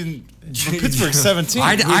would they be Pittsburgh 17?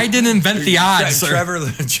 I didn't invent the odds. sir. Trevor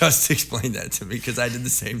just explained that to me because I did the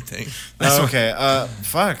same thing. Oh, okay.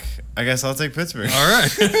 Fuck. I guess I'll take Pittsburgh. All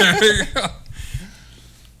right. There you go.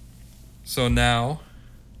 So now,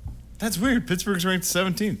 That's weird. Pittsburgh's ranked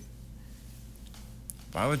 17th.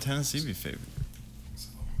 Why would Tennessee be favored?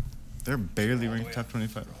 They're barely ranked top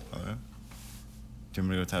 25. Oh, yeah. Do you want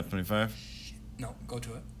me to go top 25? no, go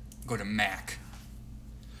to it. Go to MAC.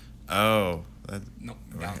 Oh. No,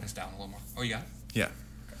 down. It's down a little more. Oh, you got it? Yeah.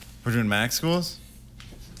 We're doing MAC schools?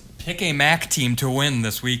 Pick a MAC team to win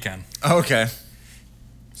this weekend. Oh, okay.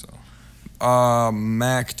 So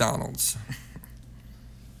McDonald's.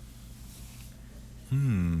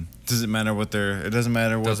 Does it matter what they're... It doesn't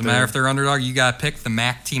matter what doesn't matter if they're underdog. You got to pick the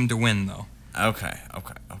MAC team to win, though. Okay.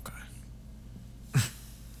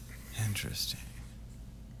 Interesting.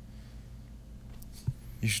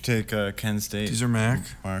 You should take Kent State. These are Mac.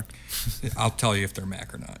 Mark. I'll tell you if they're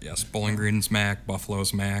MAC or not. Yes, Bowling Green's MAC,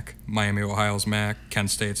 Buffalo's MAC, Miami, Ohio's MAC, Kent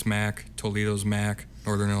State's MAC, Toledo's MAC,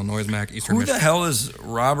 Northern Illinois' MAC, Eastern Who Michigan. the hell is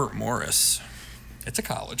Robert Morris? It's a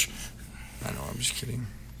college. I know, I'm just kidding.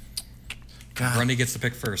 God, Grundy gets to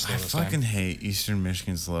pick first, though, I this fucking time. hate Eastern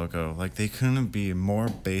Michigan's logo. Like, they couldn't be more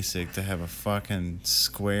basic to have a fucking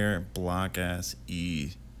square block-ass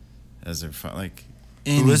E as their... Like,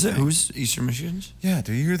 Who is it? anything. Who's Eastern Michigan's? Yeah,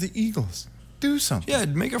 dude, you're the Eagles. Do something. Yeah,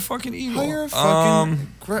 make a fucking eagle. Hire a fucking...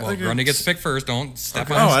 Well, Grundy gets to pick first. Don't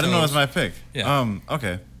step Oh, on his I didn't know it toes. was my pick. Yeah.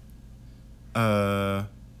 Okay.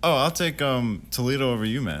 I'll take Toledo over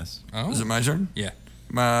UMass. Oh, Is it my turn? yeah.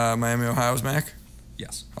 Miami, Ohio's Mac?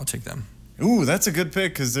 Yes. I'll take them. Ooh, that's a good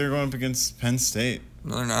pick because they're going up against Penn State.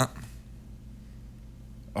 No, they're not.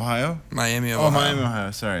 Ohio? Miami, Oh, Ohio. Miami,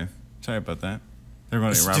 Ohio. Sorry about that. They're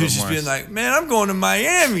going to This get Robert dude's just Morris. being like, man, I'm going to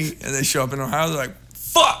Miami. And they show up in Ohio, they're like,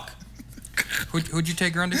 fuck. Who'd you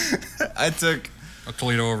take, Grundy? I took...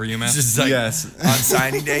 Toledo over UMass? It's just like, Yes. on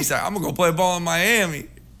signing day, he's like, I'm going to go play ball in Miami.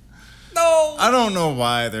 No. I don't know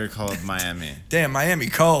why they're called Miami. Damn, Miami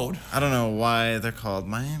cold. I don't know why they're called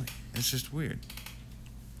Miami. It's just weird.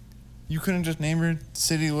 You couldn't just name your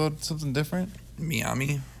city something different?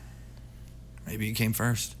 Miami. Maybe it came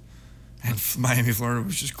first. And Miami, Florida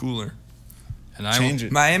was just cooler. And I Change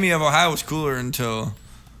it. Miami of Ohio was cooler until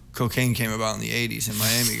cocaine came about in the 80s and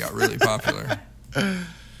Miami got really popular.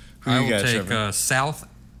 Who I you will got, take Trevor? South.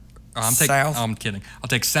 South? I'm kidding. I'll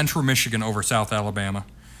take Central Michigan over South Alabama.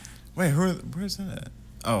 Wait, where's that at?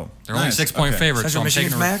 Oh, They're only nice. 6-point Okay. favorites. Central so I'm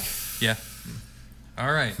taking Michigan's a- Mac? Yeah.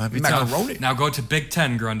 All right. Might be Macaroni. tough. Now go to Big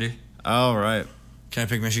Ten, Grundy. All right. Can I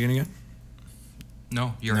pick Michigan again?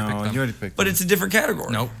 No, you already picked No, them. you already picked But them. it's a different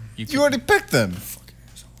category. Nope. You already picked them.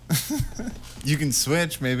 You can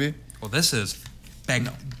switch, maybe. Well, this is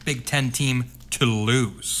Big Ten team to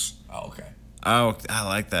lose. Oh, okay. Oh, I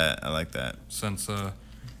like that. Since I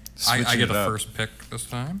Switching get it the up. first pick this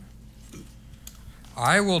time.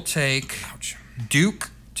 I will take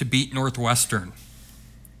Duke to beat Northwestern.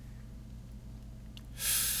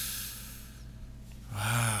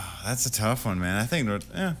 That's a tough one, man. I think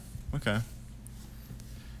okay.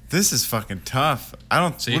 This is fucking tough. I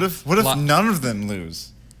don't. See? What if Lot- none of them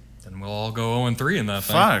lose? Then we'll all go 0-3 in that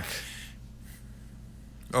thing. Fuck.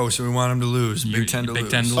 Oh, so we want them to lose. Big Ten to Big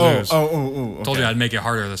lose. Ten to Oh, lose. okay. Told you I'd make it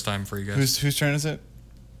harder this time for you guys. Whose turn is it?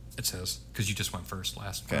 It's his, because you just went first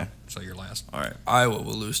last. Okay. So you're last. All right. Iowa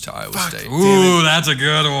will lose to Iowa State. Ooh, that's a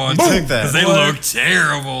good one. You took that. Because they What? look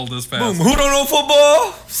terrible this past. Boom. Who don't know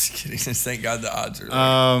football? Just kidding. Thank God the odds are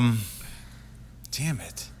there. Damn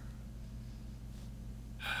it.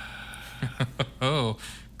 Oh,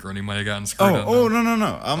 Grundy might have gotten screwed up. Oh, no.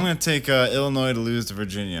 I'm gonna take Illinois to lose to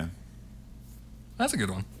Virginia. That's a good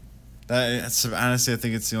one. That's honestly, I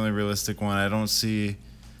think it's the only realistic one. I don't see.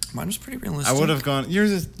 Mine was pretty realistic. I would have gone.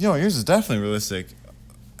 Yours is definitely realistic.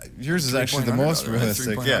 Yours is actually the most realistic.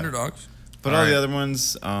 3-point Yeah. underdogs. But all the other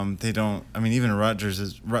ones, they don't. I mean, even Rutgers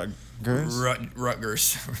is Rutgers.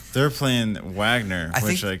 Rutgers. They're playing Wagner, I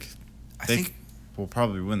which think- they will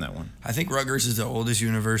probably win that one. I think Rutgers is the oldest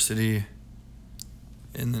university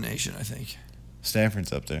in the nation, I think.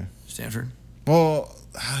 Stanford's up there. Stanford. Well,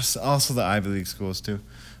 also the Ivy League schools too.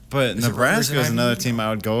 But Is it Rutgers Nebraska and is Ivy another League? team I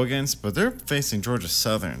would go against, but they're facing Georgia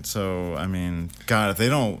Southern. So I mean, God, if they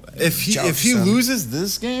don't, if he Georgia Southern. loses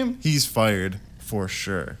this game, he's fired for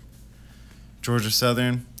sure. Georgia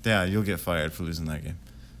Southern, yeah, you'll get fired for losing that game.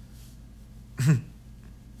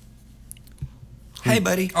 Hey,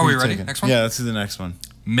 buddy. Are we Who you ready? taking? Next one? Yeah, let's do the next one.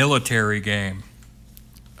 Military game.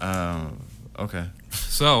 Okay.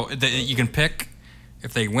 So you can pick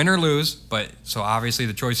if they win or lose, but so obviously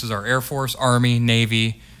the choices are Air Force, Army,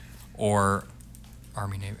 Navy, or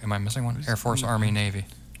Army, Navy. Am I missing one? Air Force, Army, Navy.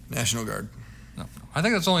 National Guard. No, I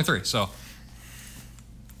think that's only 3. So,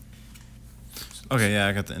 Okay, yeah,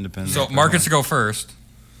 I got the independent. so Mark gets to go first.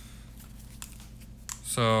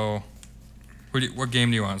 So, what game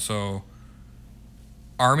do you want? So,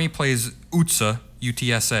 Army plays UTSA,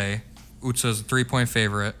 UTSA. UTSA's a 3-point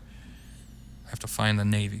favorite. I have to find the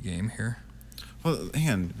Navy game here. Well, hang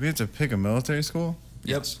on. We have to pick a military school?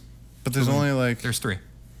 Yes. But there's only like... There's 3.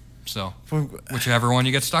 So, whichever one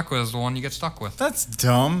you get stuck with is the one you get stuck with. That's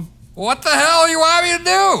dumb. What the hell you want me to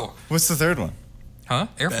do? What's the third one? Huh?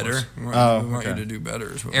 Air Better. Force. We Oh, want you okay. to do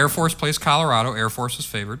better as well. Air Force plays Colorado. Air Force is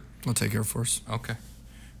favored. I'll take Air Force. Okay.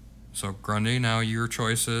 So, Grundy, now your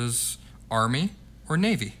choice is Army or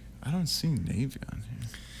Navy. I don't see Navy on here.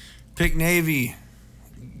 Pick Navy.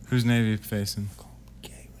 Who's Navy facing?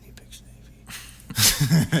 Gay when he picks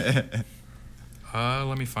Navy.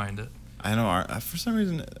 Let me find it. I know. For some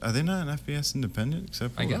reason, are they not an FBS independent?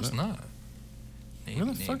 Except for I guess not. Where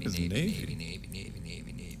the fuck is Navy? Navy.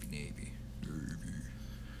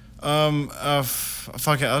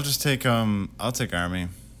 Fuck it. I'll just take I'll take Army.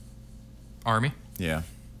 Army? Yeah.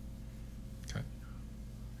 Okay.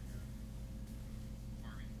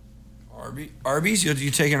 Arby's?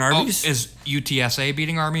 You taking Arby's? Oh, is UTSA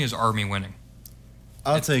beating Army? Is Army winning?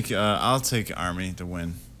 I'll take Army to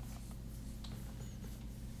win.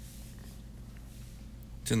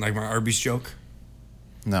 Didn't like my Arby's joke?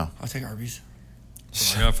 No. I'll take Arby's.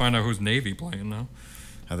 So I gotta find out who's Navy playing now.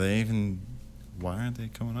 Are they even? Why aren't they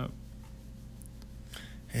coming up?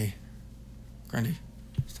 Hey, Grundy,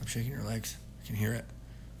 stop shaking your legs. I can hear it.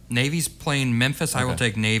 Navy's playing Memphis. I will Okay.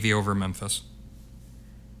 take Navy over Memphis.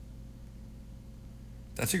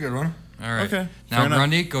 That's a good one. All right. Okay, Now, fair enough.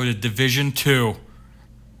 Grundy, go to Division 2.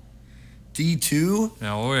 D2?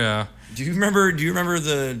 Oh, yeah. Do you remember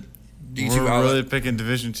the D2 We're outlet? really picking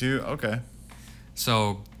Division 2? Okay.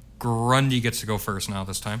 So, Grundy gets to go first now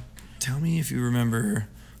this time. Tell me if you remember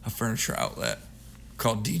a furniture outlet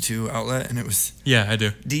called D2 outlet, and it was Yeah, I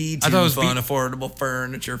do. D2 I thought it was fun, affordable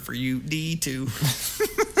furniture for you. D2.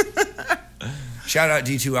 Shout out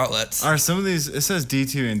D2 outlets. Are some of these? It says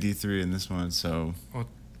D2 and D3 in this one, so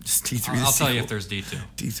Just D3 is I'll the tell you sequel. if there's D2.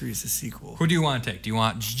 D3 is the sequel. Who do you want to take? Do you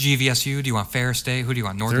want GVSU? Do you want Ferris State? Who do you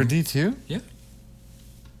want? they're Northern? D2. Yeah.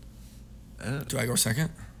 Do I go second?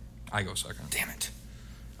 I go second. Damn it.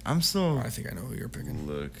 I'm still I think I know who you're picking.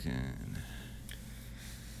 looking.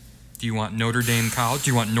 Do you want Notre Dame College? Do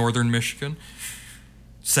you want Northern Michigan?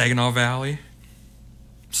 Saginaw Valley?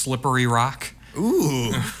 Slippery Rock?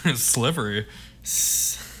 Ooh. Slippery.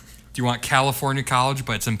 Do you want California College,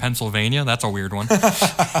 but it's in Pennsylvania? That's a weird one.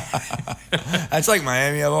 That's like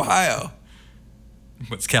Miami of Ohio.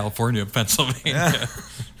 But it's California, Pennsylvania.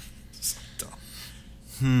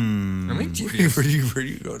 I think GVS. Where do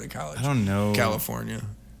you go to college? I don't know. California.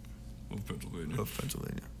 Pennsylvania. Of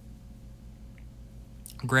Pennsylvania.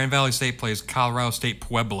 Grand Valley State plays Colorado State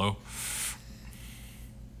Pueblo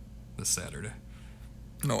this Saturday.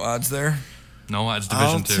 No odds there. No, it's Division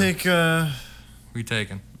I'll 2. take Who you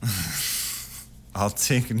taking? I'll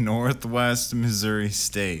take Northwest Missouri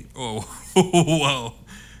State. Oh, whoa.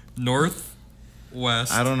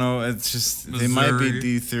 Northwest. I don't know. It's just they might be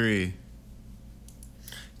Missouri.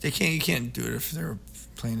 D3. You can't do it if they're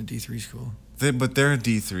playing a D3 school. But they're a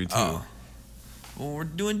D3 too. Oh. Well, we're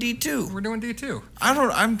doing D2. We're doing D2.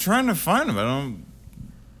 I'm trying to find them.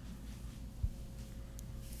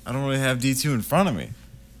 I don't really have D2 in front of me.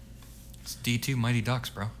 It's D2 Mighty Ducks,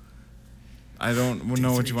 bro. I don't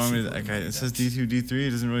know what you want me to. D3 It says D2, D3.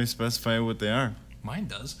 It doesn't really specify what they are. Mine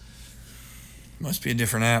does. Must be a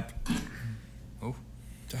different app. Oh.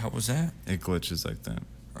 The hell was that? It glitches like that.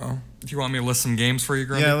 Oh. Do you want me to list some games for you,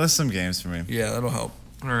 Grundy? Yeah, list some games for me. Yeah, that'll help.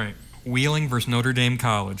 All right. Wheeling versus Notre Dame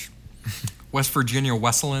College. West Virginia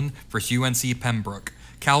Wesleyan versus UNC Pembroke.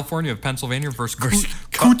 California of Pennsylvania versus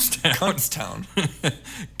Kutztown. Kutztown.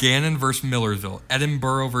 Gannon versus Millersville.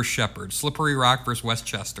 Edinburgh versus Shepherd. Slippery Rock versus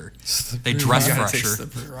Westchester. They Slippery dress I gotta take fresher.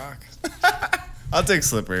 Slippery Rock. I'll take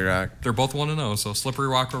Slippery Rock. They're both 1-0, so Slippery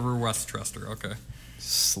Rock over Westchester. Okay.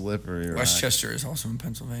 Slippery Rock. Westchester is also in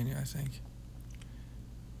Pennsylvania, I think.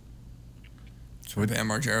 That's where Bam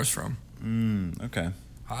Margera's from. Okay.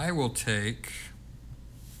 I will take.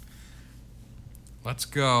 Let's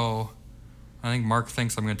go. I think Mark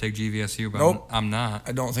thinks I'm going to take GVSU, but Nope. I'm not.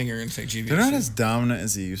 I don't think you're going to take GVSU. They're not as dominant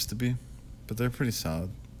as they used to be, but they're pretty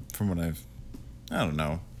solid from what I don't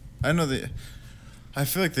know. I know I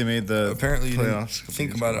feel like they made the Apparently you didn't playoffs. a couple think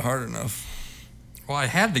years about ago. it hard enough. Well, I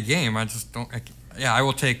had the game. I just don't. Yeah, I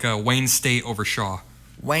will take Wayne State over Shaw.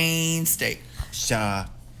 Wayne State. Shaw.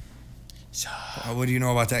 What do you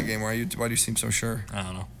know about that game? Why do you seem so sure? I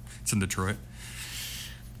don't know. It's in Detroit.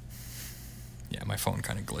 Yeah, my phone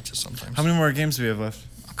kind of glitches sometimes. How many more games do we have left?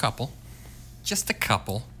 A couple. Just a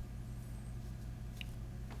couple.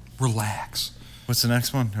 Relax. What's the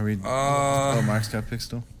next one? Are we? Mark's got picked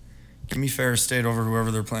still. Give me Ferris State over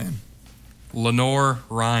whoever they're playing. Lenore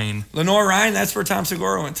Rhine. Lenore Rhine, that's where Tom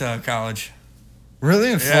Segura went to college.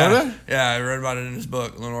 Really? In Florida? Yeah, I read about it in his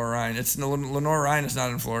book, Lenore Rhine. Lenore Rhine is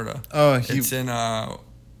not in Florida. Oh, it's in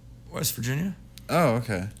West Virginia. Oh,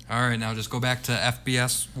 okay. All right, now just go back to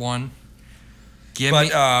FBS 1.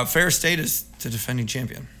 Ferris State is the defending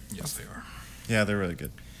champion. Yes, they are. Yeah, they're really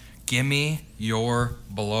good. Give me your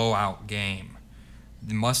blowout game.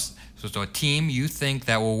 So a team you think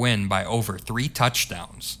that will win by over 3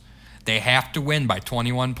 touchdowns. They have to win by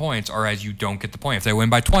 21 points, or as you don't get the point. If they win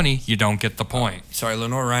by 20, you don't get the point. Sorry,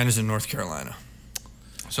 Lenore Rhine is in North Carolina.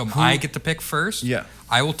 So I get to pick first? Yeah.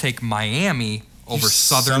 I will take Miami over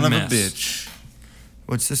Southern son Miss. of a bitch.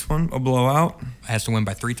 What's this one? A blowout? It has to win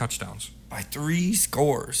by 3 touchdowns. By 3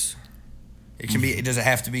 scores. It can be. Does it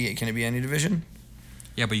have to be? Can it be any division?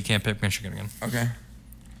 Yeah, but you can't pick Michigan again. Okay.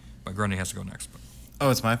 But Grundy has to go next. Oh,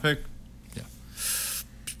 it's my pick? Yeah.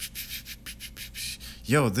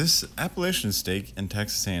 Yo, this Appalachian State and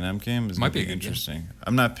Texas A&M game is Might going be to a be good interesting.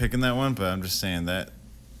 I'm not picking that one, but I'm just saying that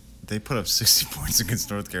they put up 60 points against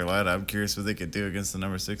North Carolina. I'm curious what they could do against the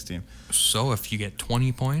number 6 team. So if you get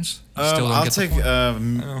 20 points, you still don't get the point?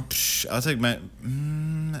 I'll take my.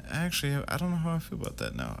 Actually, I don't know how I feel about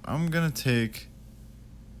that now. I'm gonna take.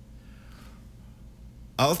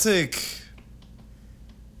 I'll take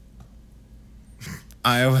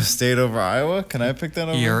Iowa State over Iowa. Can I pick that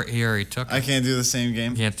over? He already took it. I can't do the same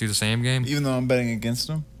game, You can't do the same game? even though I'm betting against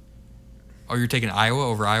them. Oh, you're taking Iowa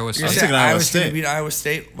over Iowa You're State? taking saying Iowa Iowa's going State. to beat Iowa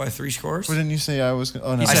State by 3 scores? What didn't you say I was?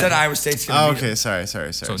 Oh no, I said Iowa State's going to Oh, beat okay. Sorry.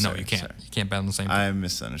 So no, you can't. sorry. You can't bet on the same. I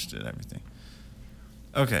misunderstood everything.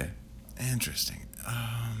 Okay, interesting.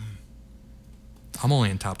 I'm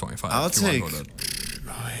only in top 25. I'll if you wanna take. go to-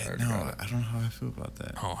 Wait, no, I don't know how I feel about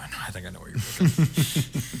that. Oh, I think I know what you're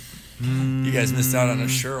picking. You guys missed out on a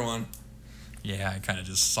sure one. Yeah, I kind of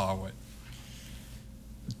just saw what.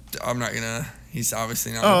 I'm not going to. He's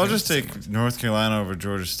obviously not. Oh, I'll looking just at take this North Carolina over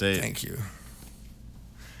Georgia State. one. Thank you.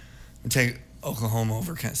 I'll take Oklahoma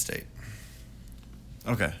over Kent State.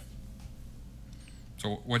 Okay.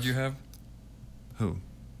 So what do you have, Who?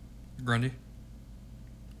 Grundy?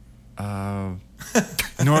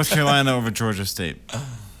 North Carolina over Georgia State.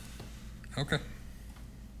 Okay.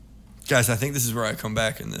 Guys, I think this is where I come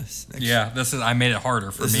back in this. Yeah, I made it harder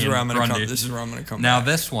for This me is where I'm and going to Grundy. come. This is where I'm going to come Now back.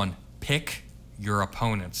 this one, pick your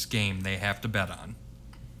opponent's game they have to bet on.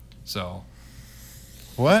 So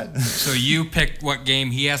What? you pick what game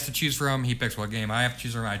he has to choose from. He picks what game I have to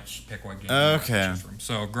choose from. I pick what game I have Okay. to choose from.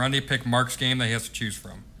 So Grundy pick Mark's game that he has to choose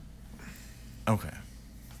from. Okay.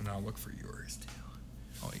 And I'll look for yours too.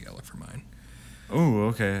 Oh, you gotta look for mine. Oh,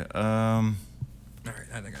 okay. All right,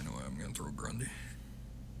 I think I know what I'm gonna throw Grundy.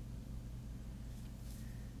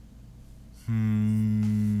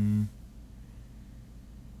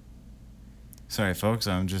 Sorry, folks.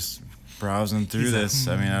 I'm just browsing through this.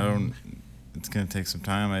 I mean, I don't. It's gonna take some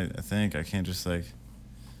time. I think I can't just like.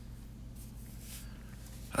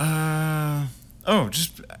 Who am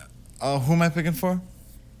I picking for?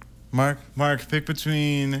 Mark, pick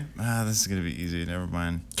between. This is gonna be easy. Never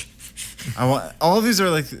mind. I want all of these are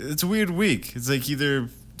like. It's a weird week. It's like either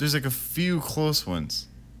there's like a few close ones.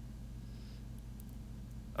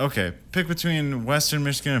 Okay, pick between Western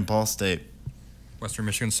Michigan and Ball State. Western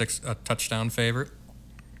Michigan 6 touchdown favorite.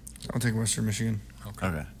 I'll take Western Michigan.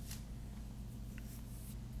 Okay.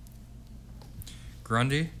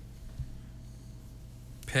 Grundy,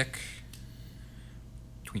 pick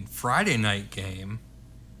between Friday night game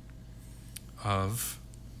of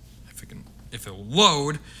if it'll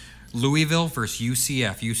load, Louisville versus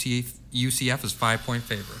UCF. UCF is 5-point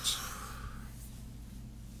favorites.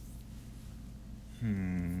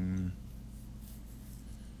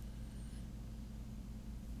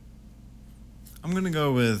 I'm gonna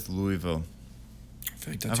go with Louisville. I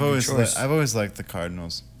feel like that's a good choice. I've always liked the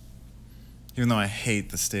Cardinals, even though I hate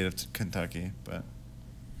the state of Kentucky. But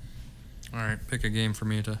All right, pick a game for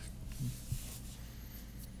me to.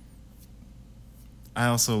 I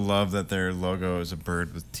also love that their logo is a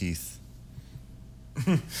bird with teeth.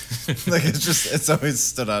 Like it's always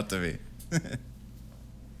stood out to me.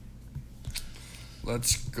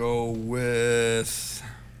 Let's go with.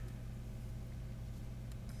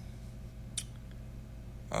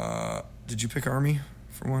 Did you pick Army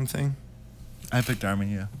for one thing? I picked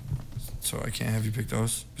Army, yeah. So I can't have you pick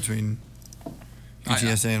those between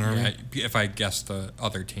UTSA and Army? Yeah, if I guess the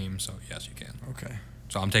other team, so yes, you can. Okay.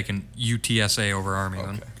 So I'm taking UTSA over Army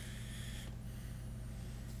then. Okay.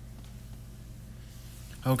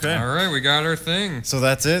 Okay. All right, we got our thing. So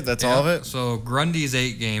that's it? That's all of it? So Grundy's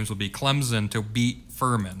 8 games will be Clemson to beat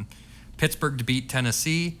Furman, Pittsburgh to beat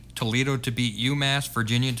Tennessee, Toledo to beat UMass,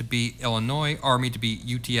 Virginia to beat Illinois, Army to beat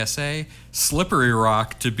UTSA, Slippery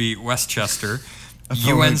Rock to beat Westchester,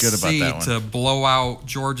 UNC to blow out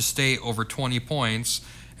Georgia State over 20 points,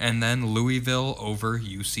 and then Louisville over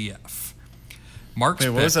UCF. Mark's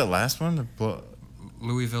Wait, what was that last one?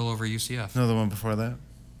 Louisville over UCF. No, the one before that?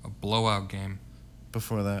 A blowout game.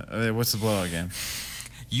 Before that? What's the blowout game?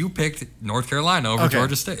 You picked North Carolina over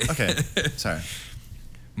Georgia State. Okay, sorry.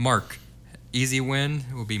 Mark, easy win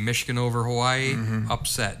will be Michigan over Hawaii.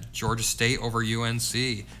 Upset, Georgia State over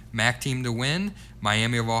UNC. MAC team to win,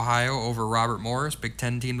 Miami of Ohio over Robert Morris. Big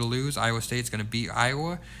Ten team to lose, Iowa State's going to beat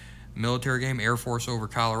Iowa. Military game, Air Force over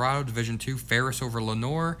Colorado. Division II, Ferris over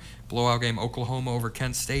Lenore. Blowout game, Oklahoma over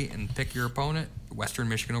Kent State. And pick your opponent, Western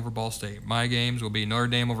Michigan over Ball State. My games will be Notre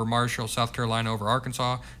Dame over Marshall, South Carolina over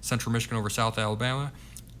Arkansas, Central Michigan over South Alabama,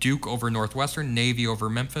 Duke over Northwestern, Navy over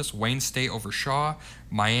Memphis, Wayne State over Shaw,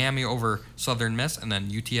 Miami over Southern Miss, and then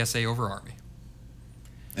UTSA over Army.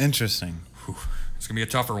 Interesting. Whew. It's going to be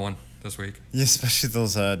a tougher one this week. Yeah, especially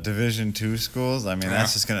those Division II schools. I mean,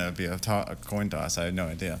 that's just going to be a coin toss. I have no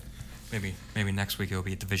idea. Maybe next week it'll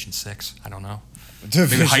be Division 6. I don't know.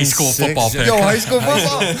 Division Maybe high school 6? football pick. Yo, high school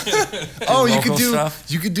football.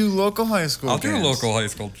 You could do local high school. I'll games. do local high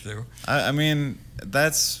school too. I mean,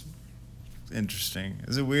 that's interesting.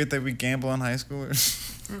 Is it weird that we gamble on high schoolers?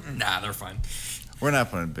 Nah, they're fine. We're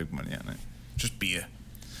not putting big money on it. Just beer.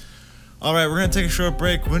 All right, we're going to take a short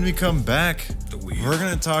break. When we come back, we're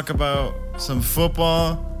going to talk about some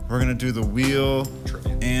football. We're going to do the wheel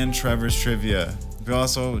Trivia. And Trevor's trivia. We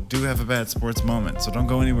also do have a bad sports moment, so don't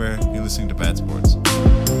go anywhere. You're listening to Bad Sports.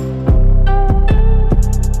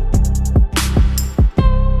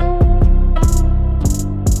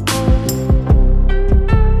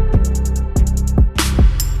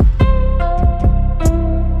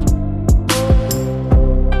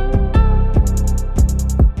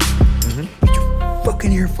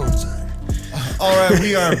 Fucking earphones on. All right,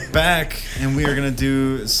 we are back, and we are going to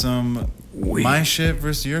do some my shit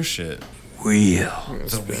versus your shit. Wheel.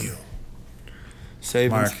 The wheel. Save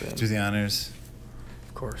Mark, and spin. do the honors.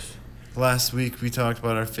 Of course. Last week, we talked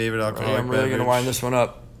about our favorite alcoholic Hey, I'm really beverage. going to wind this one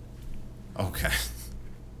up. Okay.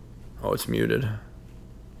 Oh, it's muted.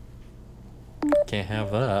 Can't have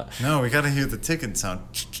that. No, we got to hear the ticking sound.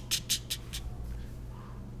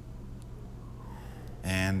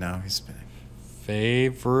 And now he's spinning.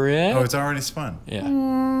 Favorite? Oh, it's already spun.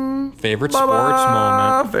 Yeah. Favorite sports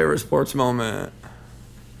moment. Favorite sports moment.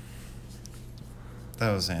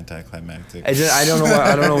 That was anticlimactic. I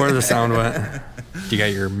don't know where the sound went. Do you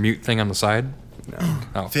got your mute thing on the side? No.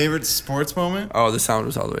 Oh. Favorite sports moment? Oh, the sound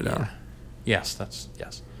was all the way down. Yes,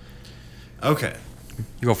 yes. Okay.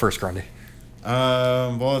 You go first, Grundy.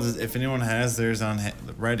 Well, if anyone has theirs on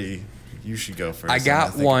ready, you should go first. I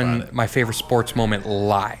got think one, about it. my favorite sports moment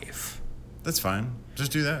live. That's fine.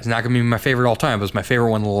 Just do that. It's not going to be my favorite all time, but it's my favorite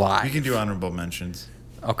one live. You can do honorable mentions.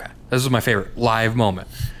 Okay. This is my favorite live moment.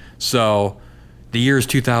 So, the year is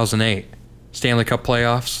 2008. Stanley Cup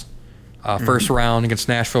playoffs. First round against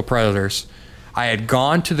Nashville Predators. I had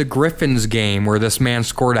gone to the Griffins game where this man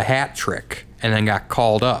scored a hat trick and then got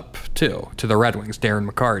called up, too, to the Red Wings, Darren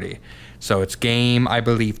McCarty. So, it's game, I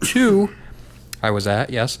believe, 2. I was at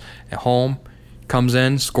home. Comes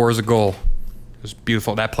in, scores a goal. It was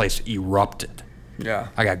beautiful. That place erupted. Yeah.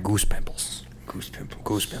 I got goose pimples. Goose pimple.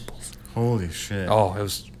 Goose pimples. Holy shit. Oh, it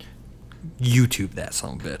was YouTube that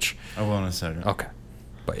son of a bitch. I will in a second. Okay.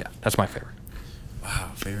 But yeah, that's my favorite.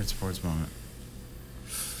 Wow, favorite sports moment.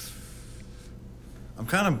 I'm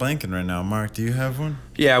kind of blanking right now. Mark, do you have one?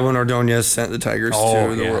 Yeah, when Ordonez sent the Tigers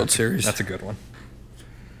to the World Series. That's a good one.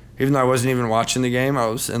 Even though I wasn't even watching the game, I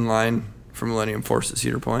was in line for Millennium Force at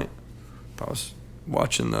Cedar Point. I was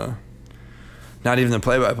watching not even the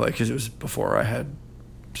play-by-play because it was before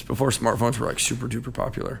before smartphones were like super duper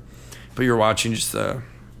popular. But you're watching just the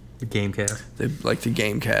game cast. The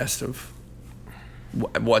game cast of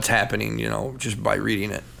what's happening, just by reading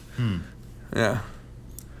it. Yeah.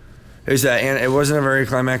 It was and it wasn't a very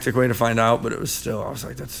climactic way to find out, but it was still, I was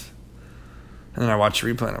like, that's. And then I watched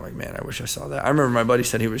the replay and I'm like, man, I wish I saw that. I remember my buddy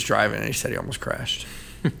said he was driving and he said he almost crashed.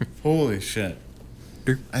 Holy shit.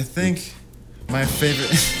 I think my favorite.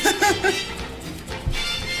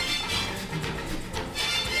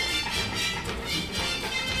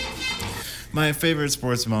 My favorite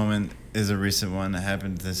sports moment is a recent one that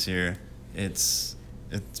happened this year. This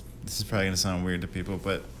is probably gonna sound weird to people,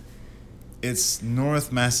 but it's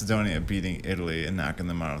North Macedonia beating Italy and knocking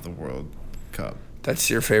them out of the World Cup. That's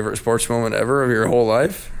your favorite sports moment ever of your whole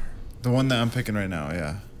life? The one that I'm picking right now,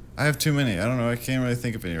 yeah. I have too many. I don't know. I can't really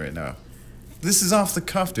think of any right now. This is off the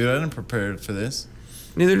cuff, dude. I didn't prepare for this.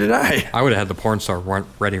 Neither did I. I would have had the porn star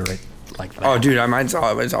ready right like that. Oh, dude, mine's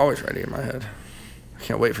always ready in my head. I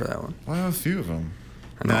can't wait for that one. Well, I have a few of them.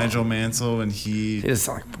 Nigel Mansell, when he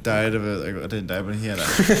died of didn't die, but he had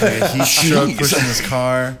a heat stroke pushing his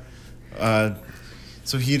car.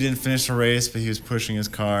 So he didn't finish the race, but he was pushing his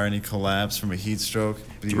car and he collapsed from a heat stroke.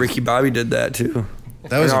 Ricky Bobby did that too.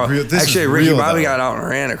 That was real. Actually, Ricky Bobby got out and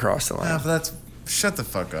ran across the line. Yeah, but shut the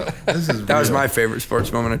fuck up. This is that was my favorite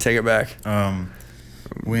sports moment. I take it back.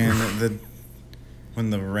 When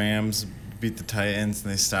the Rams beat the Titans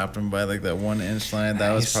and they stopped them by like that 1 inch line,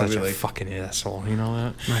 that was probably such a like fucking asshole. You know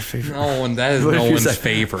that? My favorite. That is no one's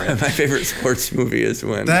favorite. My favorite sports movie is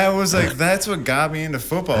when that was like that's what got me into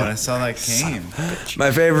football when I saw that game. My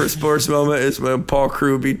favorite sports moment is when Paul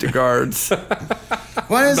Crewe beat the guards.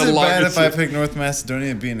 Why is it bad if I pick North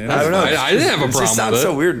Macedonia being Italy? I don't know. I didn't have a problem with it. It sounds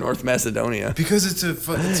so weird, North Macedonia. Because it's to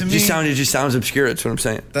me. It just sounds obscure. That's what I'm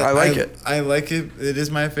saying. I like it. I like it. It is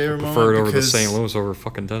my favorite moment. Prefer it over the St. Louis over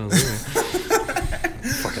fucking Tennessee.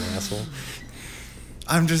 Fucking asshole.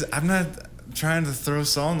 I'm not trying to throw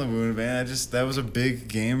salt in the wound, man. That was a big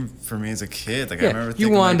game for me as a kid. Like I remember thinking,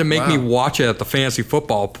 you wanted to make wow. me watch it at the fantasy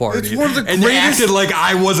football party. It's one of the and greatest. acted like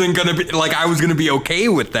I wasn't gonna be I was gonna be okay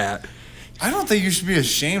with that. I don't think you should be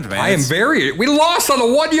ashamed, man. I am very. We lost on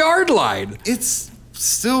the 1 yard line. It's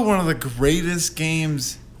still one of the greatest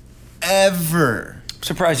games ever. I'm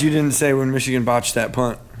surprised you didn't say when Michigan botched that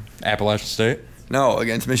punt. Appalachian State? No,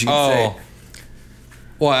 against Michigan State.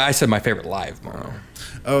 Well, I said my favorite live moment.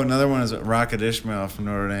 Oh, another one is Rocket Ishmael from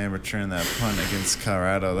Notre Dame returning that punt against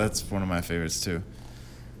Colorado. That's one of my favorites too.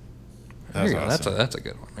 That was awesome. That's a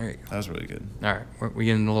good one. There you go. That was really good. All right, we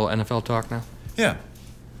getting a little NFL talk now? Yeah.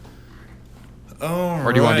 Oh,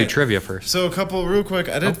 or do you want to do trivia first? So a couple real quick.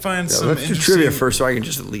 I did find some let's do interesting... trivia first so I can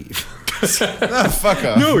just leave. Nah, fuck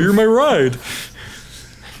off. No, you're my ride.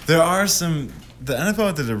 There are some... The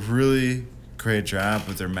NFL did a really great job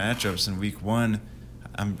with their matchups in week 1.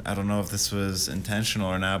 I don't know if this was intentional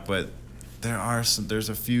or not, but there's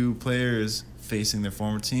a few players facing their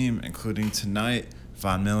former team, including tonight,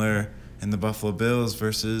 Von Miller and the Buffalo Bills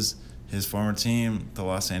versus his former team, the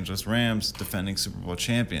Los Angeles Rams, defending Super Bowl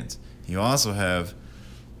champions. You also have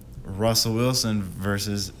Russell Wilson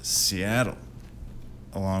versus Seattle,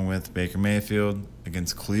 along with Baker Mayfield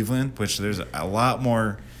against Cleveland, which there's a lot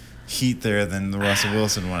more heat there than the Russell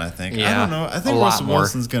Wilson one, I think. Yeah, I don't know. I think Russell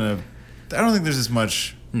Wilson's going to... I don't think there's as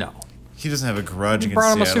much... No. He doesn't have a grudge against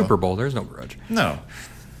brought him Seattle. a Super Bowl. There's no grudge. No.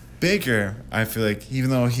 Baker, I feel like,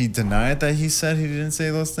 even though he denied that he said he didn't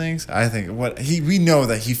say those things, I think we know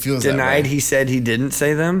that he feels Denied that way. he said he didn't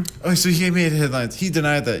say them? Oh, so he made headlines. He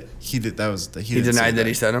denied that he did. He denied that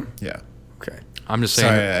he said them? Yeah. Okay. I'm just saying.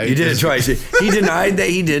 Sorry, you did it twice. He denied that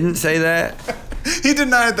he didn't say that? He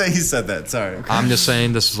denied that he said that. Sorry. I'm just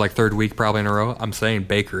saying this is like third week probably in a row. I'm saying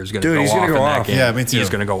Baker is going to go he's off gonna go in off. that game. Yeah, me too.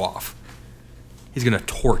 He's going to go off. He's going to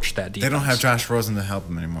torch that defense. They don't have Josh Rosen to help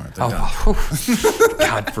him anymore.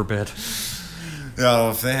 God forbid.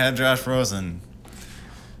 Yeah, if they had Josh Rosen.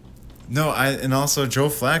 No, and also Joe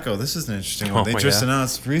Flacco. This is an interesting one. They just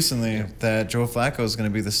announced recently that Joe Flacco is going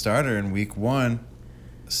to be the starter in week 1,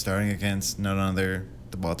 starting against none other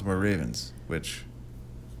the Baltimore Ravens, which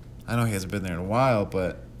I know he hasn't been there in a while,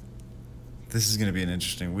 but this is going to be an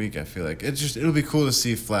interesting week, I feel like. It'll be cool to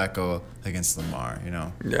see Flacco against Lamar, you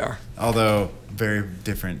know? Yeah. Although very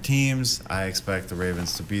different teams, I expect the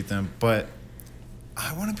Ravens to beat them, but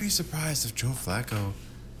I wouldn't be surprised if Joe Flacco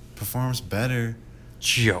performs better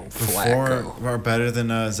or better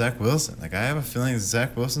than Zach Wilson. Like, I have a feeling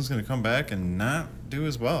Zach Wilson's going to come back and not do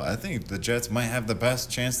as well. I think the Jets might have the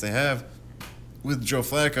best chance they have with Joe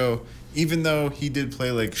Flacco, even though he did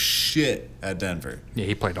play like shit at Denver. Yeah,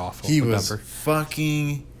 he played awful. He was Denver.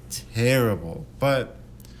 fucking terrible. But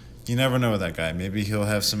you never know with that guy. Maybe he'll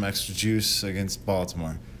have some extra juice against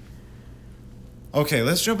Baltimore. Okay,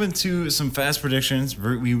 let's jump into some fast predictions.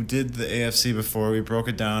 We did the AFC before. We broke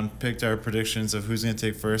it down, picked our predictions of who's going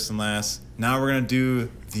to take first and last. Now we're going to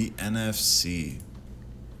do the NFC.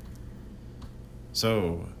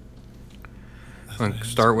 So...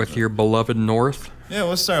 Start with your beloved North. Yeah,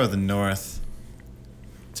 let's start with the North.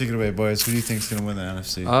 Take it away, boys. Who do you think is going to win the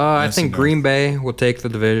NFC? I NFC think North. Green Bay will take the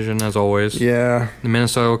division, as always. Yeah. The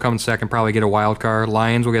Minnesota will come second, probably get a wild card.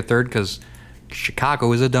 Lions will get third because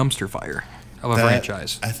Chicago is a dumpster fire of a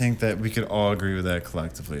franchise. I think that we could all agree with that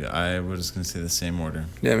collectively. I was just going to say the same order.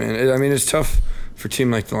 Yeah, man. It's tough for a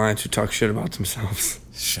team like the Lions who talk shit about themselves.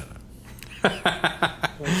 Shut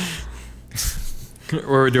up. What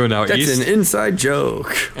are we doing now? That's East? an inside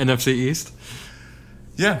joke. NFC East?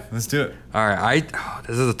 Yeah, let's do it. All right,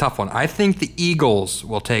 this is a tough one. I think the Eagles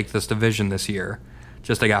will take this division this year.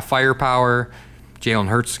 Just they got firepower. Jalen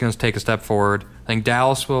Hurts is going to take a step forward. I think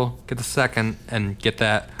Dallas will get the second and get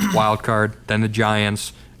that wild card. Then the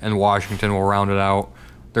Giants and Washington will round it out.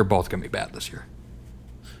 They're both going to be bad this year.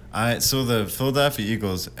 So the Philadelphia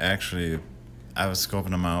Eagles, actually, I was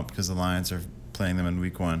scoping them out because the Lions are playing them in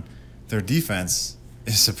week 1. Their defense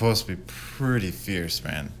is supposed to be pretty fierce,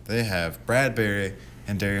 man. They have Bradbury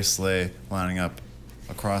and Darius Slay lining up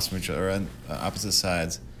across from each other, or on opposite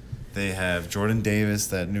sides. They have Jordan Davis,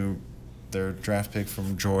 their draft pick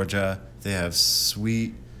from Georgia. They have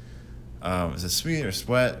Sweet. Is it Sweet or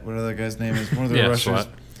Sweat? What other guy's name is? One of the rushers. Sweat.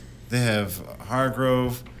 They have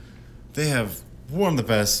Hargrove. They have one of the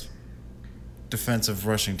best defensive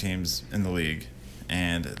rushing teams in the league.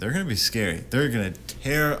 And they're going to be scary. They're going to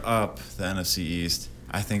tear up the NFC East.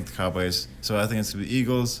 I think the Cowboys. So I think it's going to be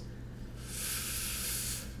Eagles.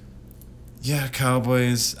 Yeah,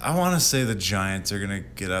 Cowboys. I want to say the Giants are going to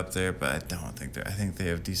get up there, but I don't think they're. I think they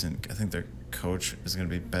have decent. I think their coach is going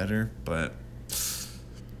to be better, but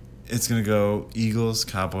it's going to go Eagles,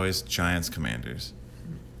 Cowboys, Giants, Commanders.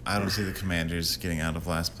 I don't see the Commanders getting out of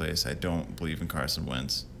last place. I don't believe in Carson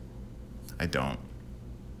Wentz. I don't.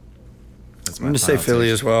 That's my I'm going to say Philly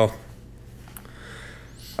as well.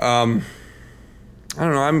 I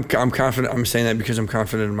don't know. I'm confident. I'm saying that because I'm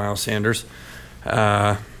confident in Miles Sanders.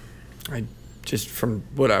 I just from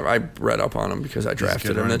what I read up on him because I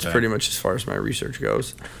drafted him. That's pretty much as far as my research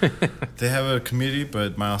goes. They have a committee,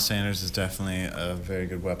 but Miles Sanders is definitely a very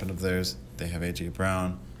good weapon of theirs. They have A.J.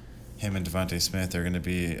 Brown. Him and Devontae Smith are going to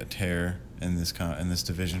be a terror in this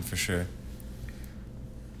division for sure.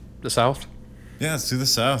 The South? Yeah, let's do the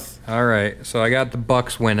South. All right, so I got the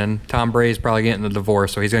Bucks winning. Tom Brady's probably getting the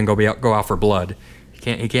divorce, so he's going to go out for blood.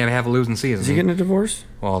 He can't have a losing season. Is he getting a divorce?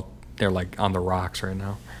 Well, they're like on the rocks right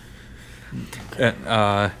now. It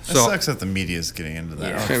sucks that the media's getting into that.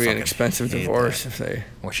 Yeah, it's going to be an expensive divorce if they...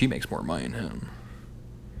 Well, she makes more money than him.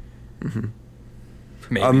 Mm-hmm.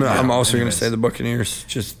 Maybe. I'm also going to say the Buccaneers.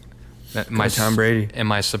 Just Tom Brady. And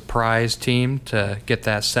my surprise team to get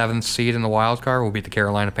that 7th seed in the wild card will beat the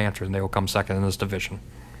Carolina Panthers, and they will come second in this division.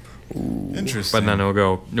 Ooh. Interesting. But then it'll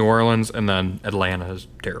go New Orleans, and then Atlanta is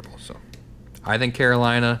terrible. So I think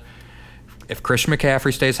Carolina, if Christian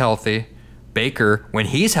McCaffrey stays healthy, Baker, when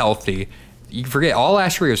he's healthy, you forget all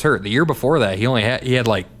last year he was hurt. The year before that, he had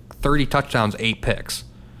like 30 touchdowns, 8 picks,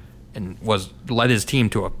 and led his team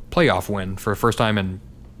to a playoff win for the first time in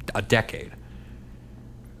a decade.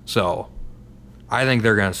 So I think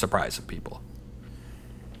they're going to surprise some people.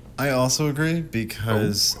 I also agree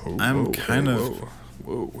because I'm kind of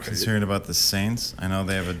concerned about the Saints. I know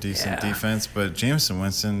they have a decent defense, but Jameson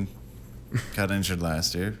Winston got injured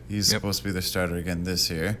last year. He's supposed to be their starter again this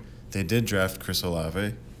year. They did draft Chris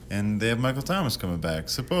Olave, and they have Michael Thomas coming back,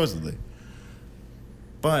 supposedly.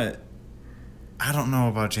 But I don't know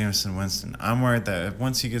about Jameson Winston. I'm worried that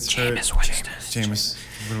once he gets hurt...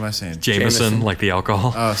 What am I saying? Jameson, like the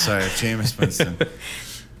alcohol. Oh, sorry. Jameis Winston.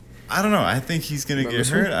 I don't know. I think he's going to get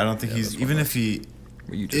hurt. I don't think he's... Even if he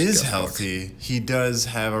is healthy, he does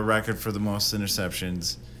have a record for the most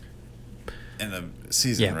interceptions in a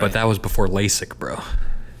season, Yeah, but that was before LASIK, bro.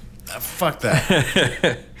 Fuck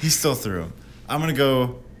that. He still threw him. I'm going to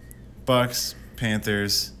go Bucks,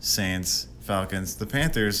 Panthers, Saints, Falcons. The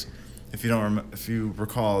Panthers, if you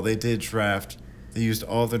recall, they did draft... They used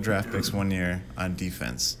all their draft picks one year on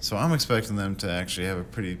defense. So I'm expecting them to actually have a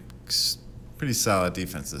pretty solid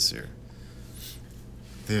defense this year.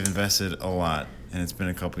 They've invested a lot, and it's been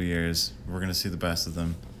a couple of years. We're going to see the best of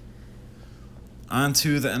them. On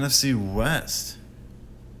to the NFC West.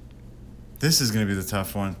 This is going to be the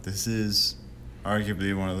tough one. This is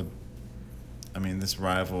arguably one of the... this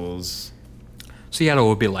rivals... Seattle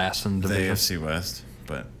would be last in the division. The AFC West,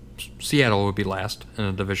 but... Seattle would be last in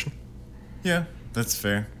the division. Yeah, that's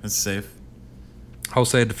fair. That's safe. I'll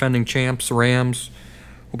say defending champs, Rams,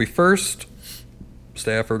 will be first.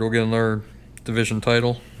 Stafford will get another division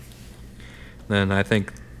title. Then I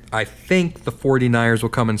think the 49ers will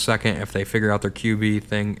come in second if they figure out their QB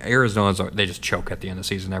thing. They just choke at the end of the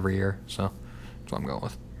season every year. So that's what I'm going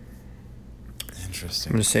with.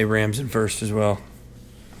 Interesting. I'm going to say Rams in first as well.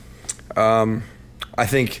 I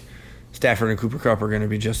think Stafford and Cooper Kupp are going to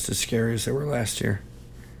be just as scary as they were last year.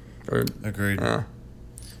 Agreed.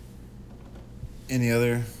 Any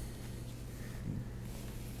other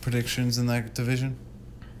predictions in that division?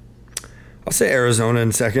 I'll say Arizona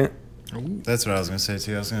in second. Ooh. That's what I was going to say,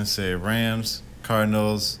 too. I was going to say Rams,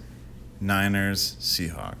 Cardinals, Niners,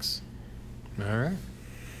 Seahawks. All right.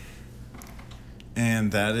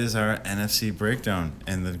 And that is our NFC breakdown.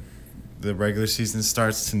 And The regular season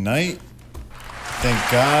starts tonight.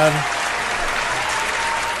 Thank God.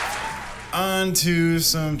 On to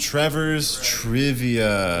some Trevor's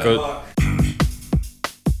trivia. Good.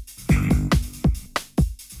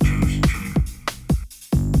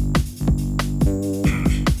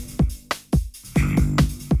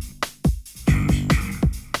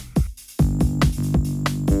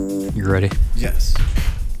 You ready? Yes.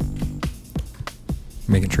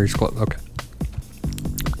 Making sure it's close. Okay.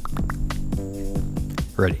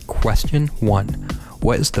 Ready. Question 1.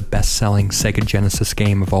 What is the best-selling Sega Genesis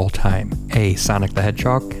game of all time? A. Sonic the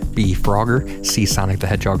Hedgehog. B. Frogger. C. Sonic the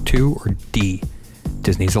Hedgehog 2. Or D.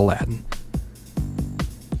 Disney's Aladdin.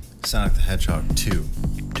 Sonic the Hedgehog 2.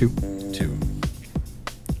 2. 2.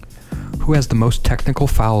 Who has the most technical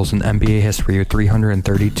fouls in NBA history with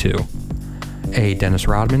 332? A. Dennis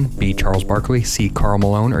Rodman. B. Charles Barkley. C. Karl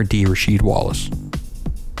Malone. Or D. Rasheed Wallace.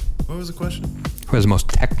 What was the question? Who has the most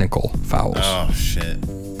technical fouls? Oh, shit.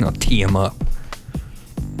 I'll tee him up.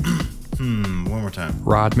 One more time.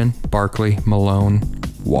 Rodman, Barkley, Malone,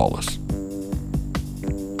 Wallace.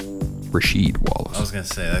 Rasheed Wallace. I was going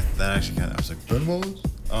to say, that actually kind of... I was like, Ben Wallace?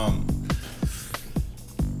 I'm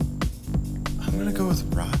going to go with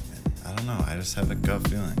Rodman. I don't know. I just have a gut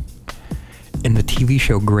feeling. In the TV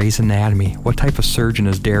show Grey's Anatomy, what type of surgeon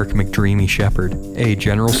is Derek McDreamy Shepherd? A.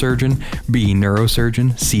 General surgeon. B.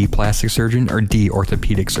 Neurosurgeon. C. Plastic surgeon. Or D.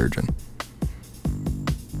 Orthopedic surgeon.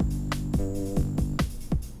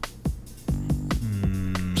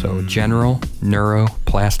 So general, neuro,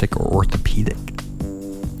 plastic, or orthopedic.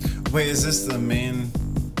 Wait, is this the main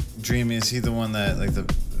Dreamy? Is he the one that, like,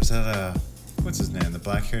 is that what's his name? The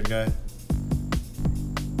black-haired guy?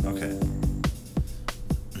 Okay.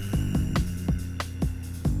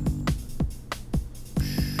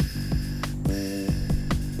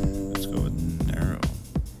 Let's go with neuro.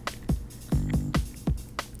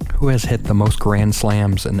 Who has hit the most grand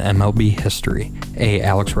slams in MLB history? A.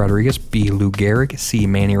 Alex Rodriguez. B. Lou Gehrig. C.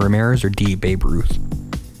 Manny Ramirez. Or D. Babe Ruth.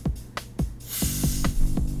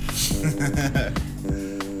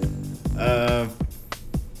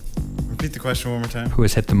 Repeat the question one more time. Who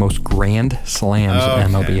has hit the most grand slams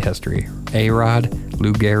in MLB history? A-Rod,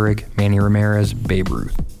 Lou Gehrig, Manny Ramirez, Babe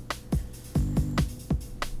Ruth.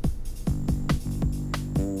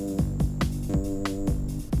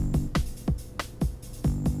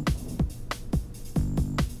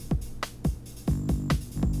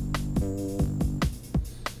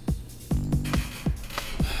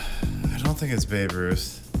 I don't think it's Babe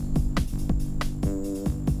Ruth.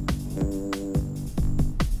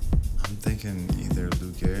 I'm thinking either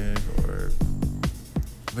Lou Gehrig or...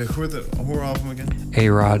 Wait, who are all of them again?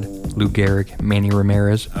 A-Rod, Lou Gehrig, Manny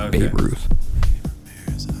Ramirez, Okay. Babe Ruth.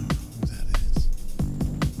 Ramirez, I don't know who that is.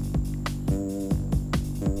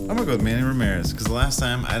 I'm gonna go with Manny Ramirez, because the last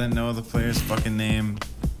time I didn't know the player's fucking name.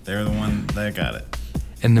 They were the one that got it.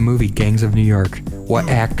 In the movie Gangs of New York, what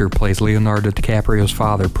actor plays Leonardo DiCaprio's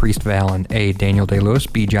father, Priest Vallon? A. Daniel Day-Lewis,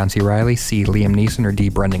 B. John C. Reilly, C. Liam Neeson, or D.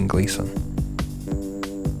 Brendan Gleeson?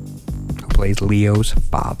 Who plays Leo's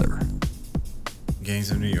father?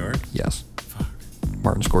 Gangs of New York? Yes. Fuck.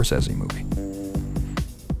 Martin Scorsese movie.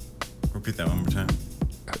 Repeat that one more time.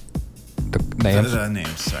 The answer,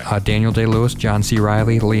 Names, sorry. Daniel Day-Lewis, John C.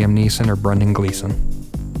 Reilly, Liam Neeson, or Brendan Gleeson?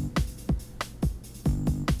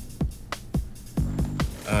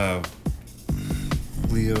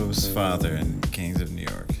 Leo's father in Gangs of New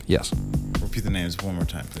York. Yes. Repeat the names one more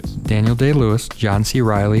time, please. Daniel Day-Lewis, John C.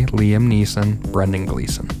 Reilly, Liam Neeson, Brendan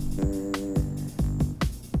Gleeson.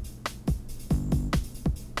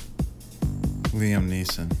 Liam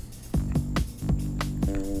Neeson.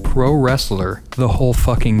 Pro wrestler, the whole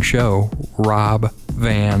fucking show, Rob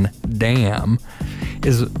Van Dam,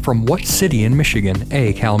 is from what city in Michigan?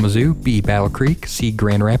 A. Kalamazoo, B. Battle Creek, C.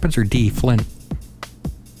 Grand Rapids, or D. Flint?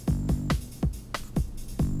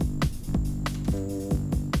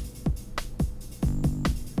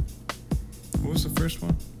 What was the first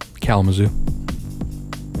one? Kalamazoo.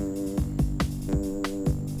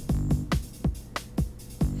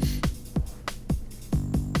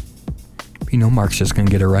 You know Mark's just going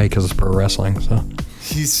to get it right because it's pro wrestling, so.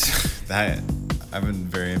 He's that. I've been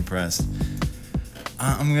very impressed.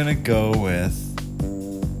 I'm gonna go with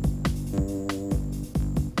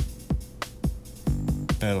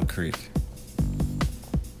Battle Creek.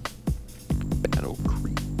 Battle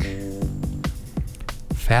Creek.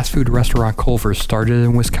 Fast food restaurant Culver's started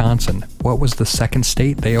in Wisconsin. What was the second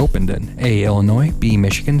state they opened in? A. Illinois, B.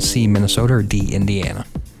 Michigan, C. Minnesota, or D. Indiana?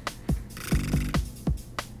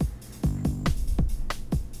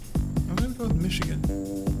 I'm gonna go with Michigan.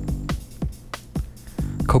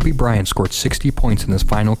 Kobe Bryant scored 60 points in his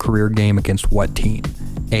final career game against what team?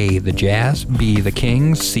 A, the Jazz, B, the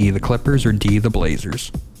Kings, C, the Clippers, or D, the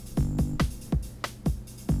Blazers?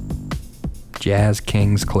 Jazz,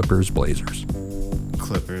 Kings, Clippers, Blazers.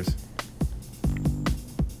 Clippers.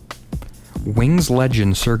 Wings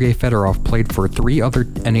legend Sergei Fedorov played for 3 other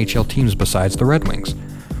NHL teams besides the Red Wings.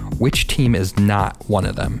 Which team is not one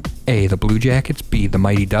of them? A, the Blue Jackets, B, the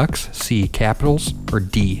Mighty Ducks, C, Capitals, or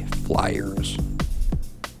D, Flyers?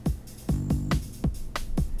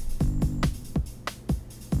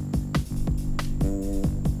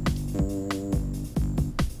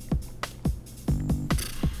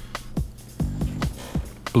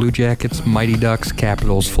 Blue Jackets, Mighty Ducks,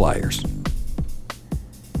 Capitals, Flyers.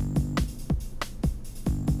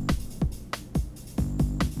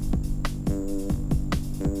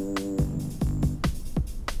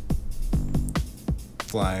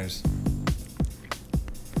 Flyers.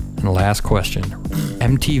 And the last question.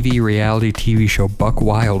 MTV reality TV show Buck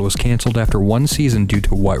Wild was canceled after 1 season due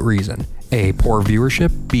to what reason? A, poor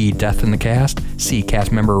viewership, B, death in the cast, C,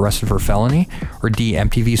 cast member arrested for felony, or D,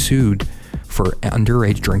 MTV sued for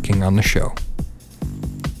underage drinking on the show?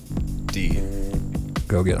 D.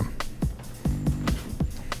 Go get him.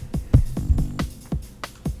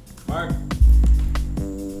 Mark.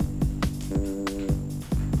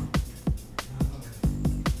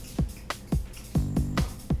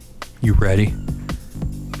 You ready?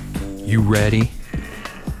 You ready?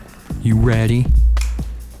 You ready?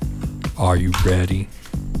 Are you ready?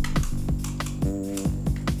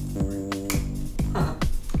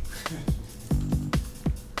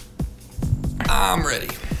 I'm ready.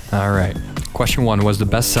 All right. Question 1 was the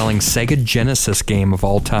best-selling Sega Genesis game of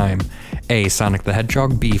all time. A, Sonic the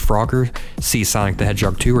Hedgehog, B, Frogger, C, Sonic the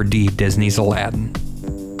Hedgehog 2, or D, Disney's Aladdin?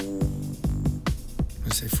 I'm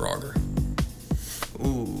gonna say Frogger.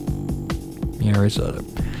 Ooh. You already said it.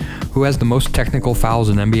 Who has the most technical fouls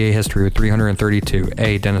in NBA history with 332?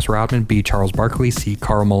 A, Dennis Rodman, B, Charles Barkley, C,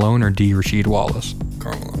 Karl Malone, or D, Rasheed Wallace?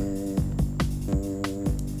 Karl Malone.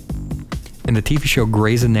 In the TV show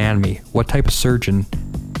Grey's Anatomy, what type of surgeon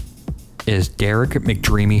is Derek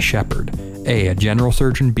McDreamy Shepherd? A, general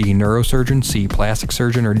surgeon, B, neurosurgeon, C, plastic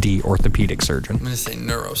surgeon, or D, orthopedic surgeon? I'm going to say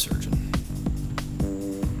neurosurgeon.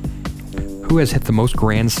 Who has hit the most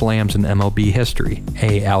grand slams in MLB history?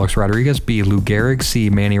 A, Alex Rodriguez, B, Lou Gehrig, C,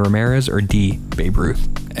 Manny Ramirez, or D, Babe Ruth?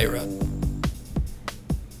 A-Rod.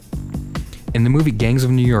 In the movie Gangs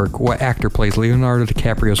of New York, what actor plays Leonardo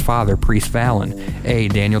DiCaprio's father, Priest Vallon? A,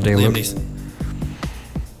 Daniel Liam Day-Lewis. Neeson.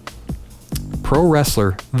 Pro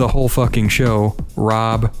wrestler, the whole fucking show,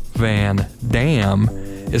 Rob Van Dam,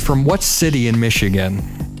 is from what city in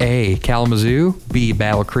Michigan? A, Kalamazoo, B,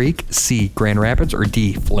 Battle Creek, C, Grand Rapids, or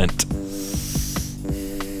D, Flint?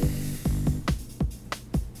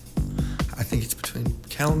 I think it's between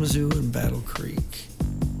Kalamazoo and Battle Creek.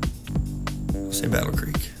 I'll say Battle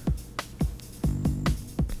Creek.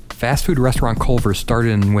 Fast food restaurant Culver's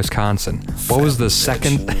started in Wisconsin. What was the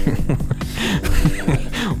second?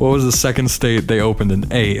 What was the second state they opened in?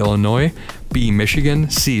 A, Illinois, B, Michigan,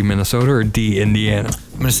 C, Minnesota, or D, Indiana?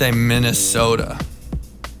 I'm going to say Minnesota.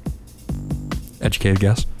 Educated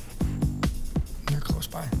guess. You're close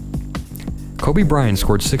by. Kobe Bryant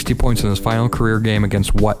scored 60 points in his final career game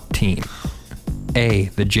against what team? A,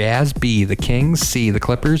 the Jazz, B, the Kings, C, the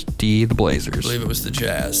Clippers, D, the I Blazers. believe it was the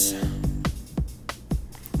Jazz.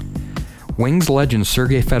 Wings legend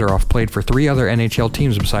Sergei Fedorov played for 3 other NHL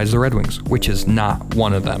teams besides the Red Wings, which is not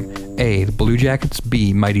one of them. A, the Blue Jackets,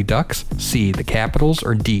 B, Mighty Ducks, C, the Capitals,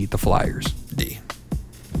 or D, the Flyers. D.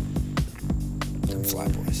 Them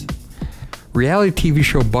Flat Boys. Reality TV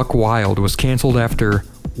show Buck Wild was canceled after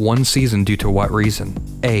 1 season due to what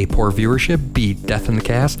reason? A, poor viewership, B, death in the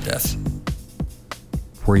cast. Death.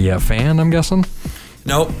 Were you a fan, I'm guessing?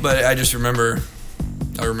 Nope, but I just remember.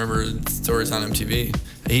 I remember stories on MTV.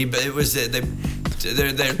 Their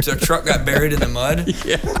truck got buried in the mud.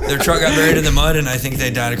 Yeah. Their truck got buried in the mud, and I think they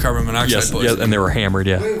died of carbon monoxide poisoning. Yes, and they were hammered,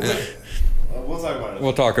 yeah. We'll talk about it.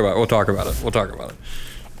 We'll talk about it. Is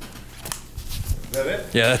that it?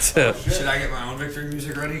 Yeah, that's it. Should I get my own victory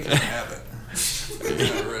music ready? I have it.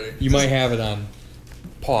 Ready. You might have it on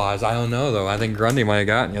pause. I don't know, though. I think Grundy might have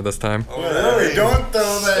gotten you this time. Oh, really? Don't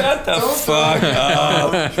throw that. Shut the fuck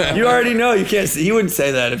up. You already know. You can't. He wouldn't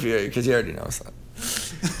say that because he already knows that.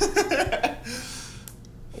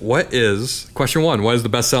 Question 1, what is the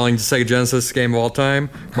best-selling Sega Genesis game of all time?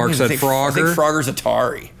 Mark said Frogger. I think Frogger's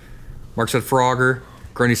Atari. Mark said Frogger.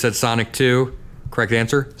 Grundy said Sonic 2. Correct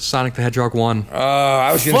answer, Sonic the Hedgehog 1.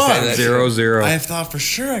 I was going to say that. 0-0. I thought for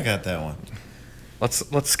sure I got that one.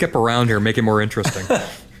 Let's skip around here, make it more interesting. You're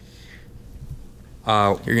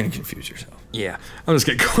going to confuse yourself. Yeah, I'm just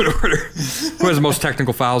going to go in order. Who has the most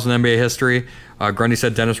technical fouls in NBA history? Grundy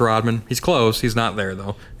said Dennis Rodman. He's close. He's not there,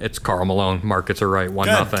 though. It's Karl Malone. Mark gets it right. 1-0.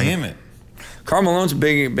 God damn it. Karl Malone's a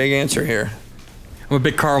big answer here. I'm a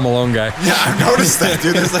big Karl Malone guy. Yeah, I noticed that,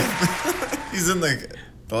 dude. There's like, he's in like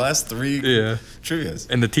the last 3 trivias.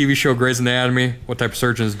 And the TV show Grey's Anatomy, what type of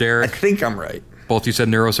surgeon is I Derek? think I'm right. Both you said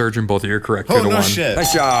neurosurgeon. Both of you are correct. Oh, 2-1. no shit.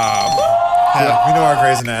 Nice job. Yeah, we know our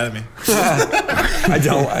Grey's Anatomy. I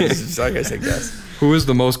don't. I just, like I said, guess. Who is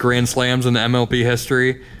the most Grand Slams in the MLB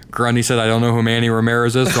history? Grundy said, "I don't know who Manny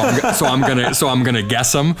Ramirez is, so I'm gonna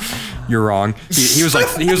guess him." You're wrong. He was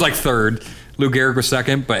like third. Lou Gehrig was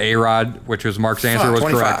second, but A-Rod, which was Mark's answer, was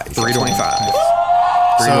 25. correct. 3-25.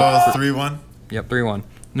 So 3-1. Yep, 3-1.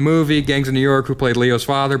 The movie Gangs of New York. Who played Leo's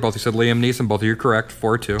father? Both you said Liam Neeson. Both of you are correct.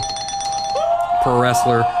 4-2. Pro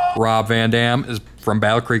wrestler Rob Van Dam is from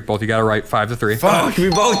Battle Creek. Both you got it right. 5-3. Fuck, we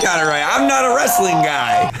both got it right. I'm not a wrestling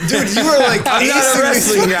guy. Dude, you were like, I'm not a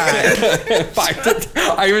wrestling guy.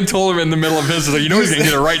 I even told him in the middle of his, like, you know he's gonna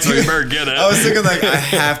get it right, so you better get it. I was thinking like, I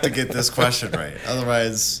have to get this question right,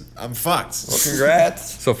 otherwise I'm fucked. Well,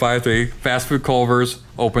 congrats. So 5-3. Fast Food Culver's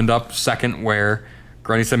opened up second where?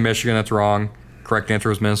 Grundy said Michigan. That's wrong. Correct answer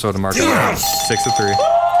was Minnesota. Mark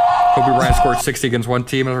 6-3. Kobe Bryant scored 60 against one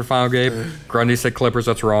team in her final game. Grundy said Clippers.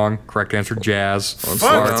 That's wrong. Correct answer Jazz.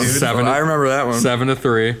 Fuck, dude. I remember that one.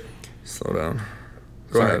 7-3. Slow down.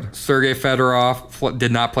 Go ahead. Sergei Fedorov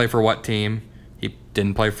did not play for what team? He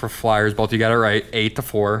didn't play for Flyers. Both you got it right.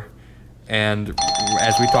 8-4. And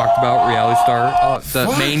as we talked about, reality star,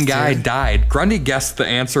 the main guy died. Grundy guessed the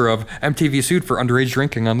answer of MTV sued for underage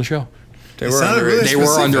drinking on the show. They were underage. They were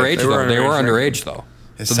underage though.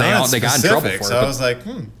 So they got in trouble for it. So I was like,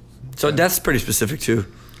 So that's pretty specific too.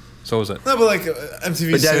 So was it? No, but like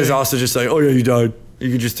MTV. But that is also just like, oh yeah, you died. You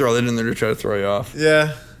could just throw that in there to try to throw you off.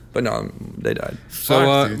 Yeah. But no, they died.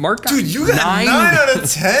 So dude. Mark, dude, you got 9 out of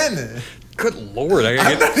 10. Good lord, I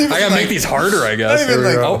gotta make these harder, I guess. I'm not even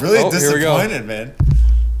like really here we go. disappointed, man.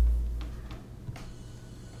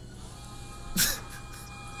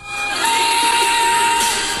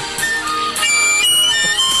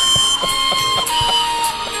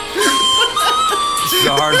 It's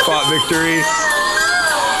a hard-fought victory.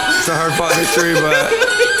 It's a hard-fought victory, but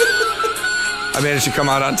I managed to come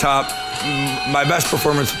out on top. My best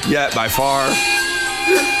performance yet, by far.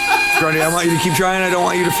 Grundy, I want you to keep trying. I don't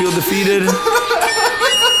want you to feel defeated.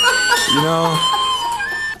 You know?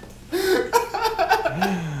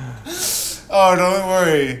 Oh, don't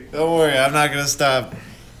worry. Don't worry. I'm not going to stop.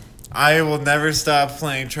 I will never stop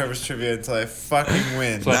playing Trevor's Trivia until I fucking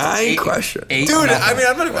win. So 9 questions. Eight. Dude, I mean,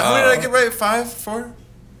 I'm not. How many did I get right? 5? 4?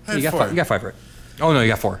 I had You got 4. five. You got 5 right. Oh no, you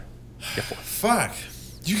got 4. You got 4. Fuck.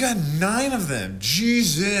 You got 9 of them.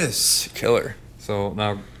 Jesus. Killer. So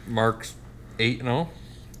now Mark's 8-0.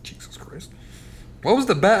 Jesus Christ. What was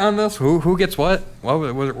the bet on this? Who gets what?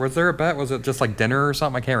 Was there a bet? Was it just like dinner or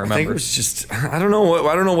something? I can't remember. I think it was just I don't know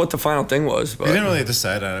what the final thing was, but We didn't really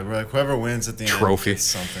decide on it. We're like, whoever wins at the end Trophy. gets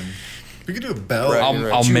something. We could do a bell. Right.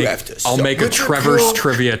 I'll You make have to I'll make a What's your Trevor's cool-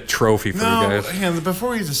 Trivia trophy for you No, guys. hang on,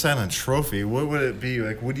 before we decide on trophy, what would it be?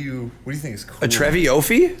 Like, what do you think is cool? a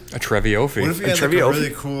Treviofi? A Treviofi. What if you had like a Triviofi?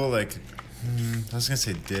 really cool, like, I was gonna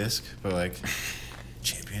say disc, but like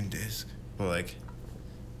champion disc, but like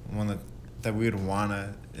one that we would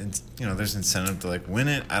wanna, and there's incentive to like win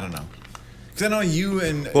it. I don't know, because I know you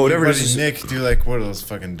and whatever your it buddy is- Nick do like what are those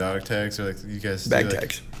fucking dog tags or like you guys Bag do, like,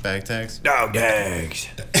 tags. Bag tags. Dog tags.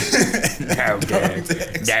 Dog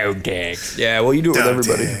tags. Dog tags. Yeah, well you do it with Dog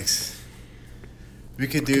everybody. tags. We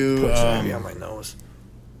could do. Put some on my nose.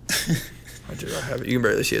 I do. I have it. You can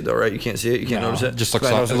barely see it though, right? You can't see it. You can't notice it. Just My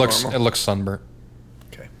nose looks is it normal. looks sunburnt.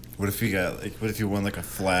 Okay. What if you got like? What if you won like a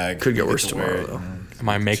flag? Could get You worse to wear tomorrow it, though. Am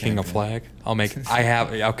I making a Champion. flag? I'll make it. I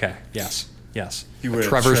have. Okay. Yes. You wear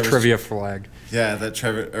Trevor's Trevor's- Trivia flag. Yeah, that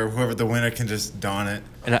Trevor or whoever the winner can just don it.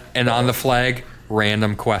 And on the flag,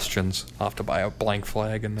 random questions. I'll have to buy a blank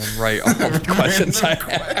flag and then write all the questions I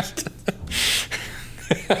asked.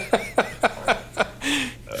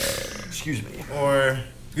 Excuse me. Or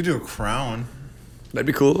you could do a crown. That'd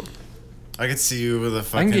be cool. I could see you with a I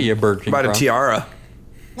fucking. can get you a Burger King What about a crown. tiara?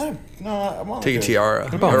 No, I'm on Take a like tiara.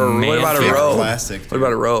 What about Or what about a man robe? plastic, What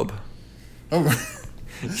about a robe? Oh,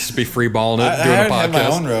 Just be free balling it, I doing a already have my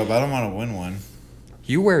own podcast. robe. I don't want to win one.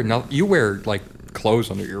 You wear like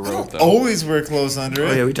clothes under your I robe don't though. always wear clothes under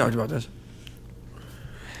Oh it. yeah, we talked about this.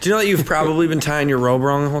 Do you know that you've probably been tying your robe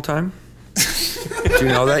wrong the whole time? Do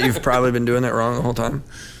you know that you've probably been doing that wrong the whole time?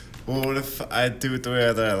 Well, what if I do it the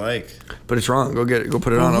way that I like? But it's wrong. Go get it. Go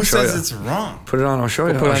put it Well, on. I'll who show says you. it's wrong? Put it on. I'll show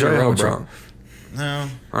you. put it I'll on show your you how robe, it's bro. wrong. No.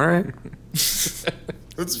 All right.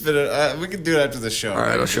 Let's fit it. We can do it after the show. All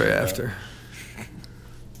right. I'll show you after.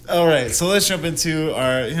 All right, so let's jump into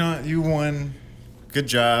our. You won. Good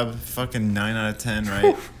job. Fucking 9 out of 10,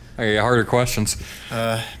 right? Okay, harder questions.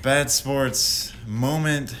 Bad sports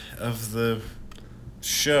moment of the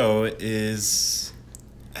show is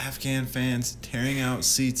Afghan fans tearing out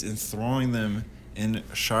seats and throwing them in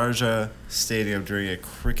Sharjah Stadium during a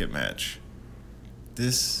cricket match.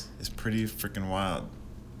 This is pretty freaking wild.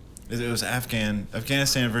 It was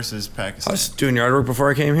Afghanistan versus Pakistan. I was doing yard work before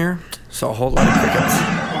I came here. Saw a whole lot of crickets.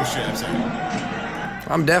 Oh shit! I'm sorry.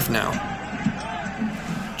 I'm deaf now.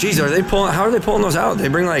 Jeez, how are they pulling those out? They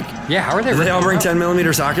bring how are they? Do they all bring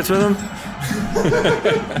 10mm sockets with them?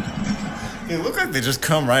 They look like they just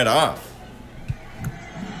come right off.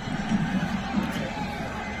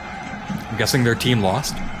 I'm guessing their team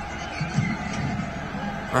lost.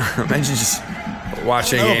 Imagine just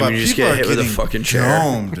watching a game and you just get hit with a fucking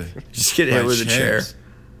chair. Just get hit with a chair.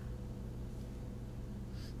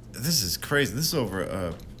 This is crazy. This is over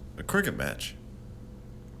a cricket match,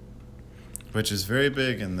 which is very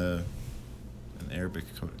big in the Arabic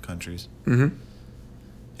countries. Mm-hmm.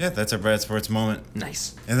 Yeah, that's our bad sports moment.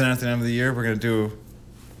 Nice. And then at the end of the year, we're gonna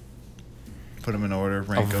put them in order,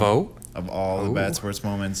 rank them vote of all the bad sports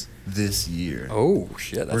moments this year. Oh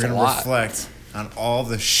shit, that's we're gonna a lot. reflect on all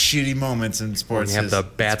the shitty moments in sports. We have the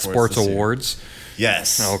bad sports awards.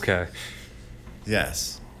 Yes. Okay.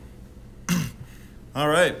 Yes. All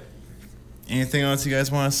right. Anything else you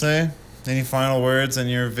guys want to say? Any final words on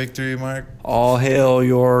your victory, Mark? All hail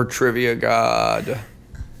your trivia god.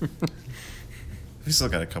 We still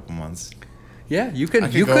got a couple months. Yeah, you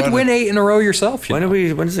could win 8 in a row yourself. When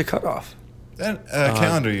does it cut off?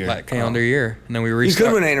 Calendar year. Like calendar year, and then we He restart.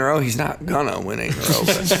 could win 8 in a row. He's not gonna win 8 in a row.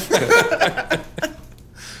 But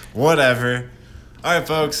Whatever. All right,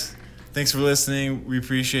 folks. Thanks for listening. We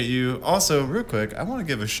appreciate you. Also, real quick, I want to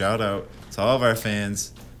give a shout out to all of our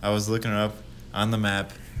fans. I was looking up on the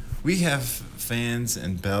map. We have fans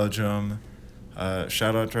in Belgium.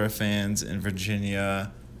 Shout out to our fans in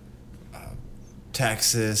Virginia,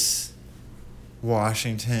 Texas,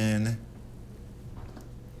 Washington,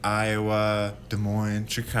 Iowa, Des Moines,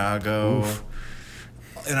 Chicago. Oof.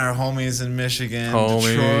 And our homies in Michigan,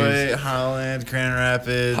 Detroit, Holland, Grand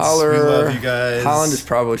Rapids. Holler. We love you guys. Holland is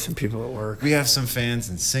probably some people at work. We have some fans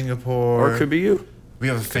in Singapore. Or it could be you. We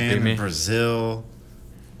have a fan in Brazil.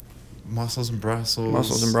 Muscles in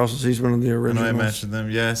Brussels. He's one of the originals. I know I mentioned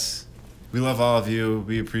them. Yes. We love all of you.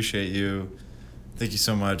 We appreciate you. Thank you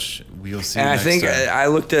so much. We'll see you next time. And I think I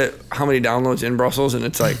looked at how many downloads in Brussels, and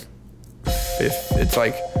it's like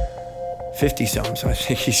 50 something. So I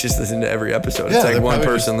think he's just listened to every episode. It's like one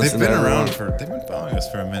person listening to everyone. They've been following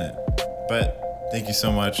us for a minute. But thank you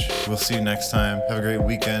so much. We'll see you next time. Have a great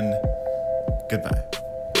weekend. Goodbye.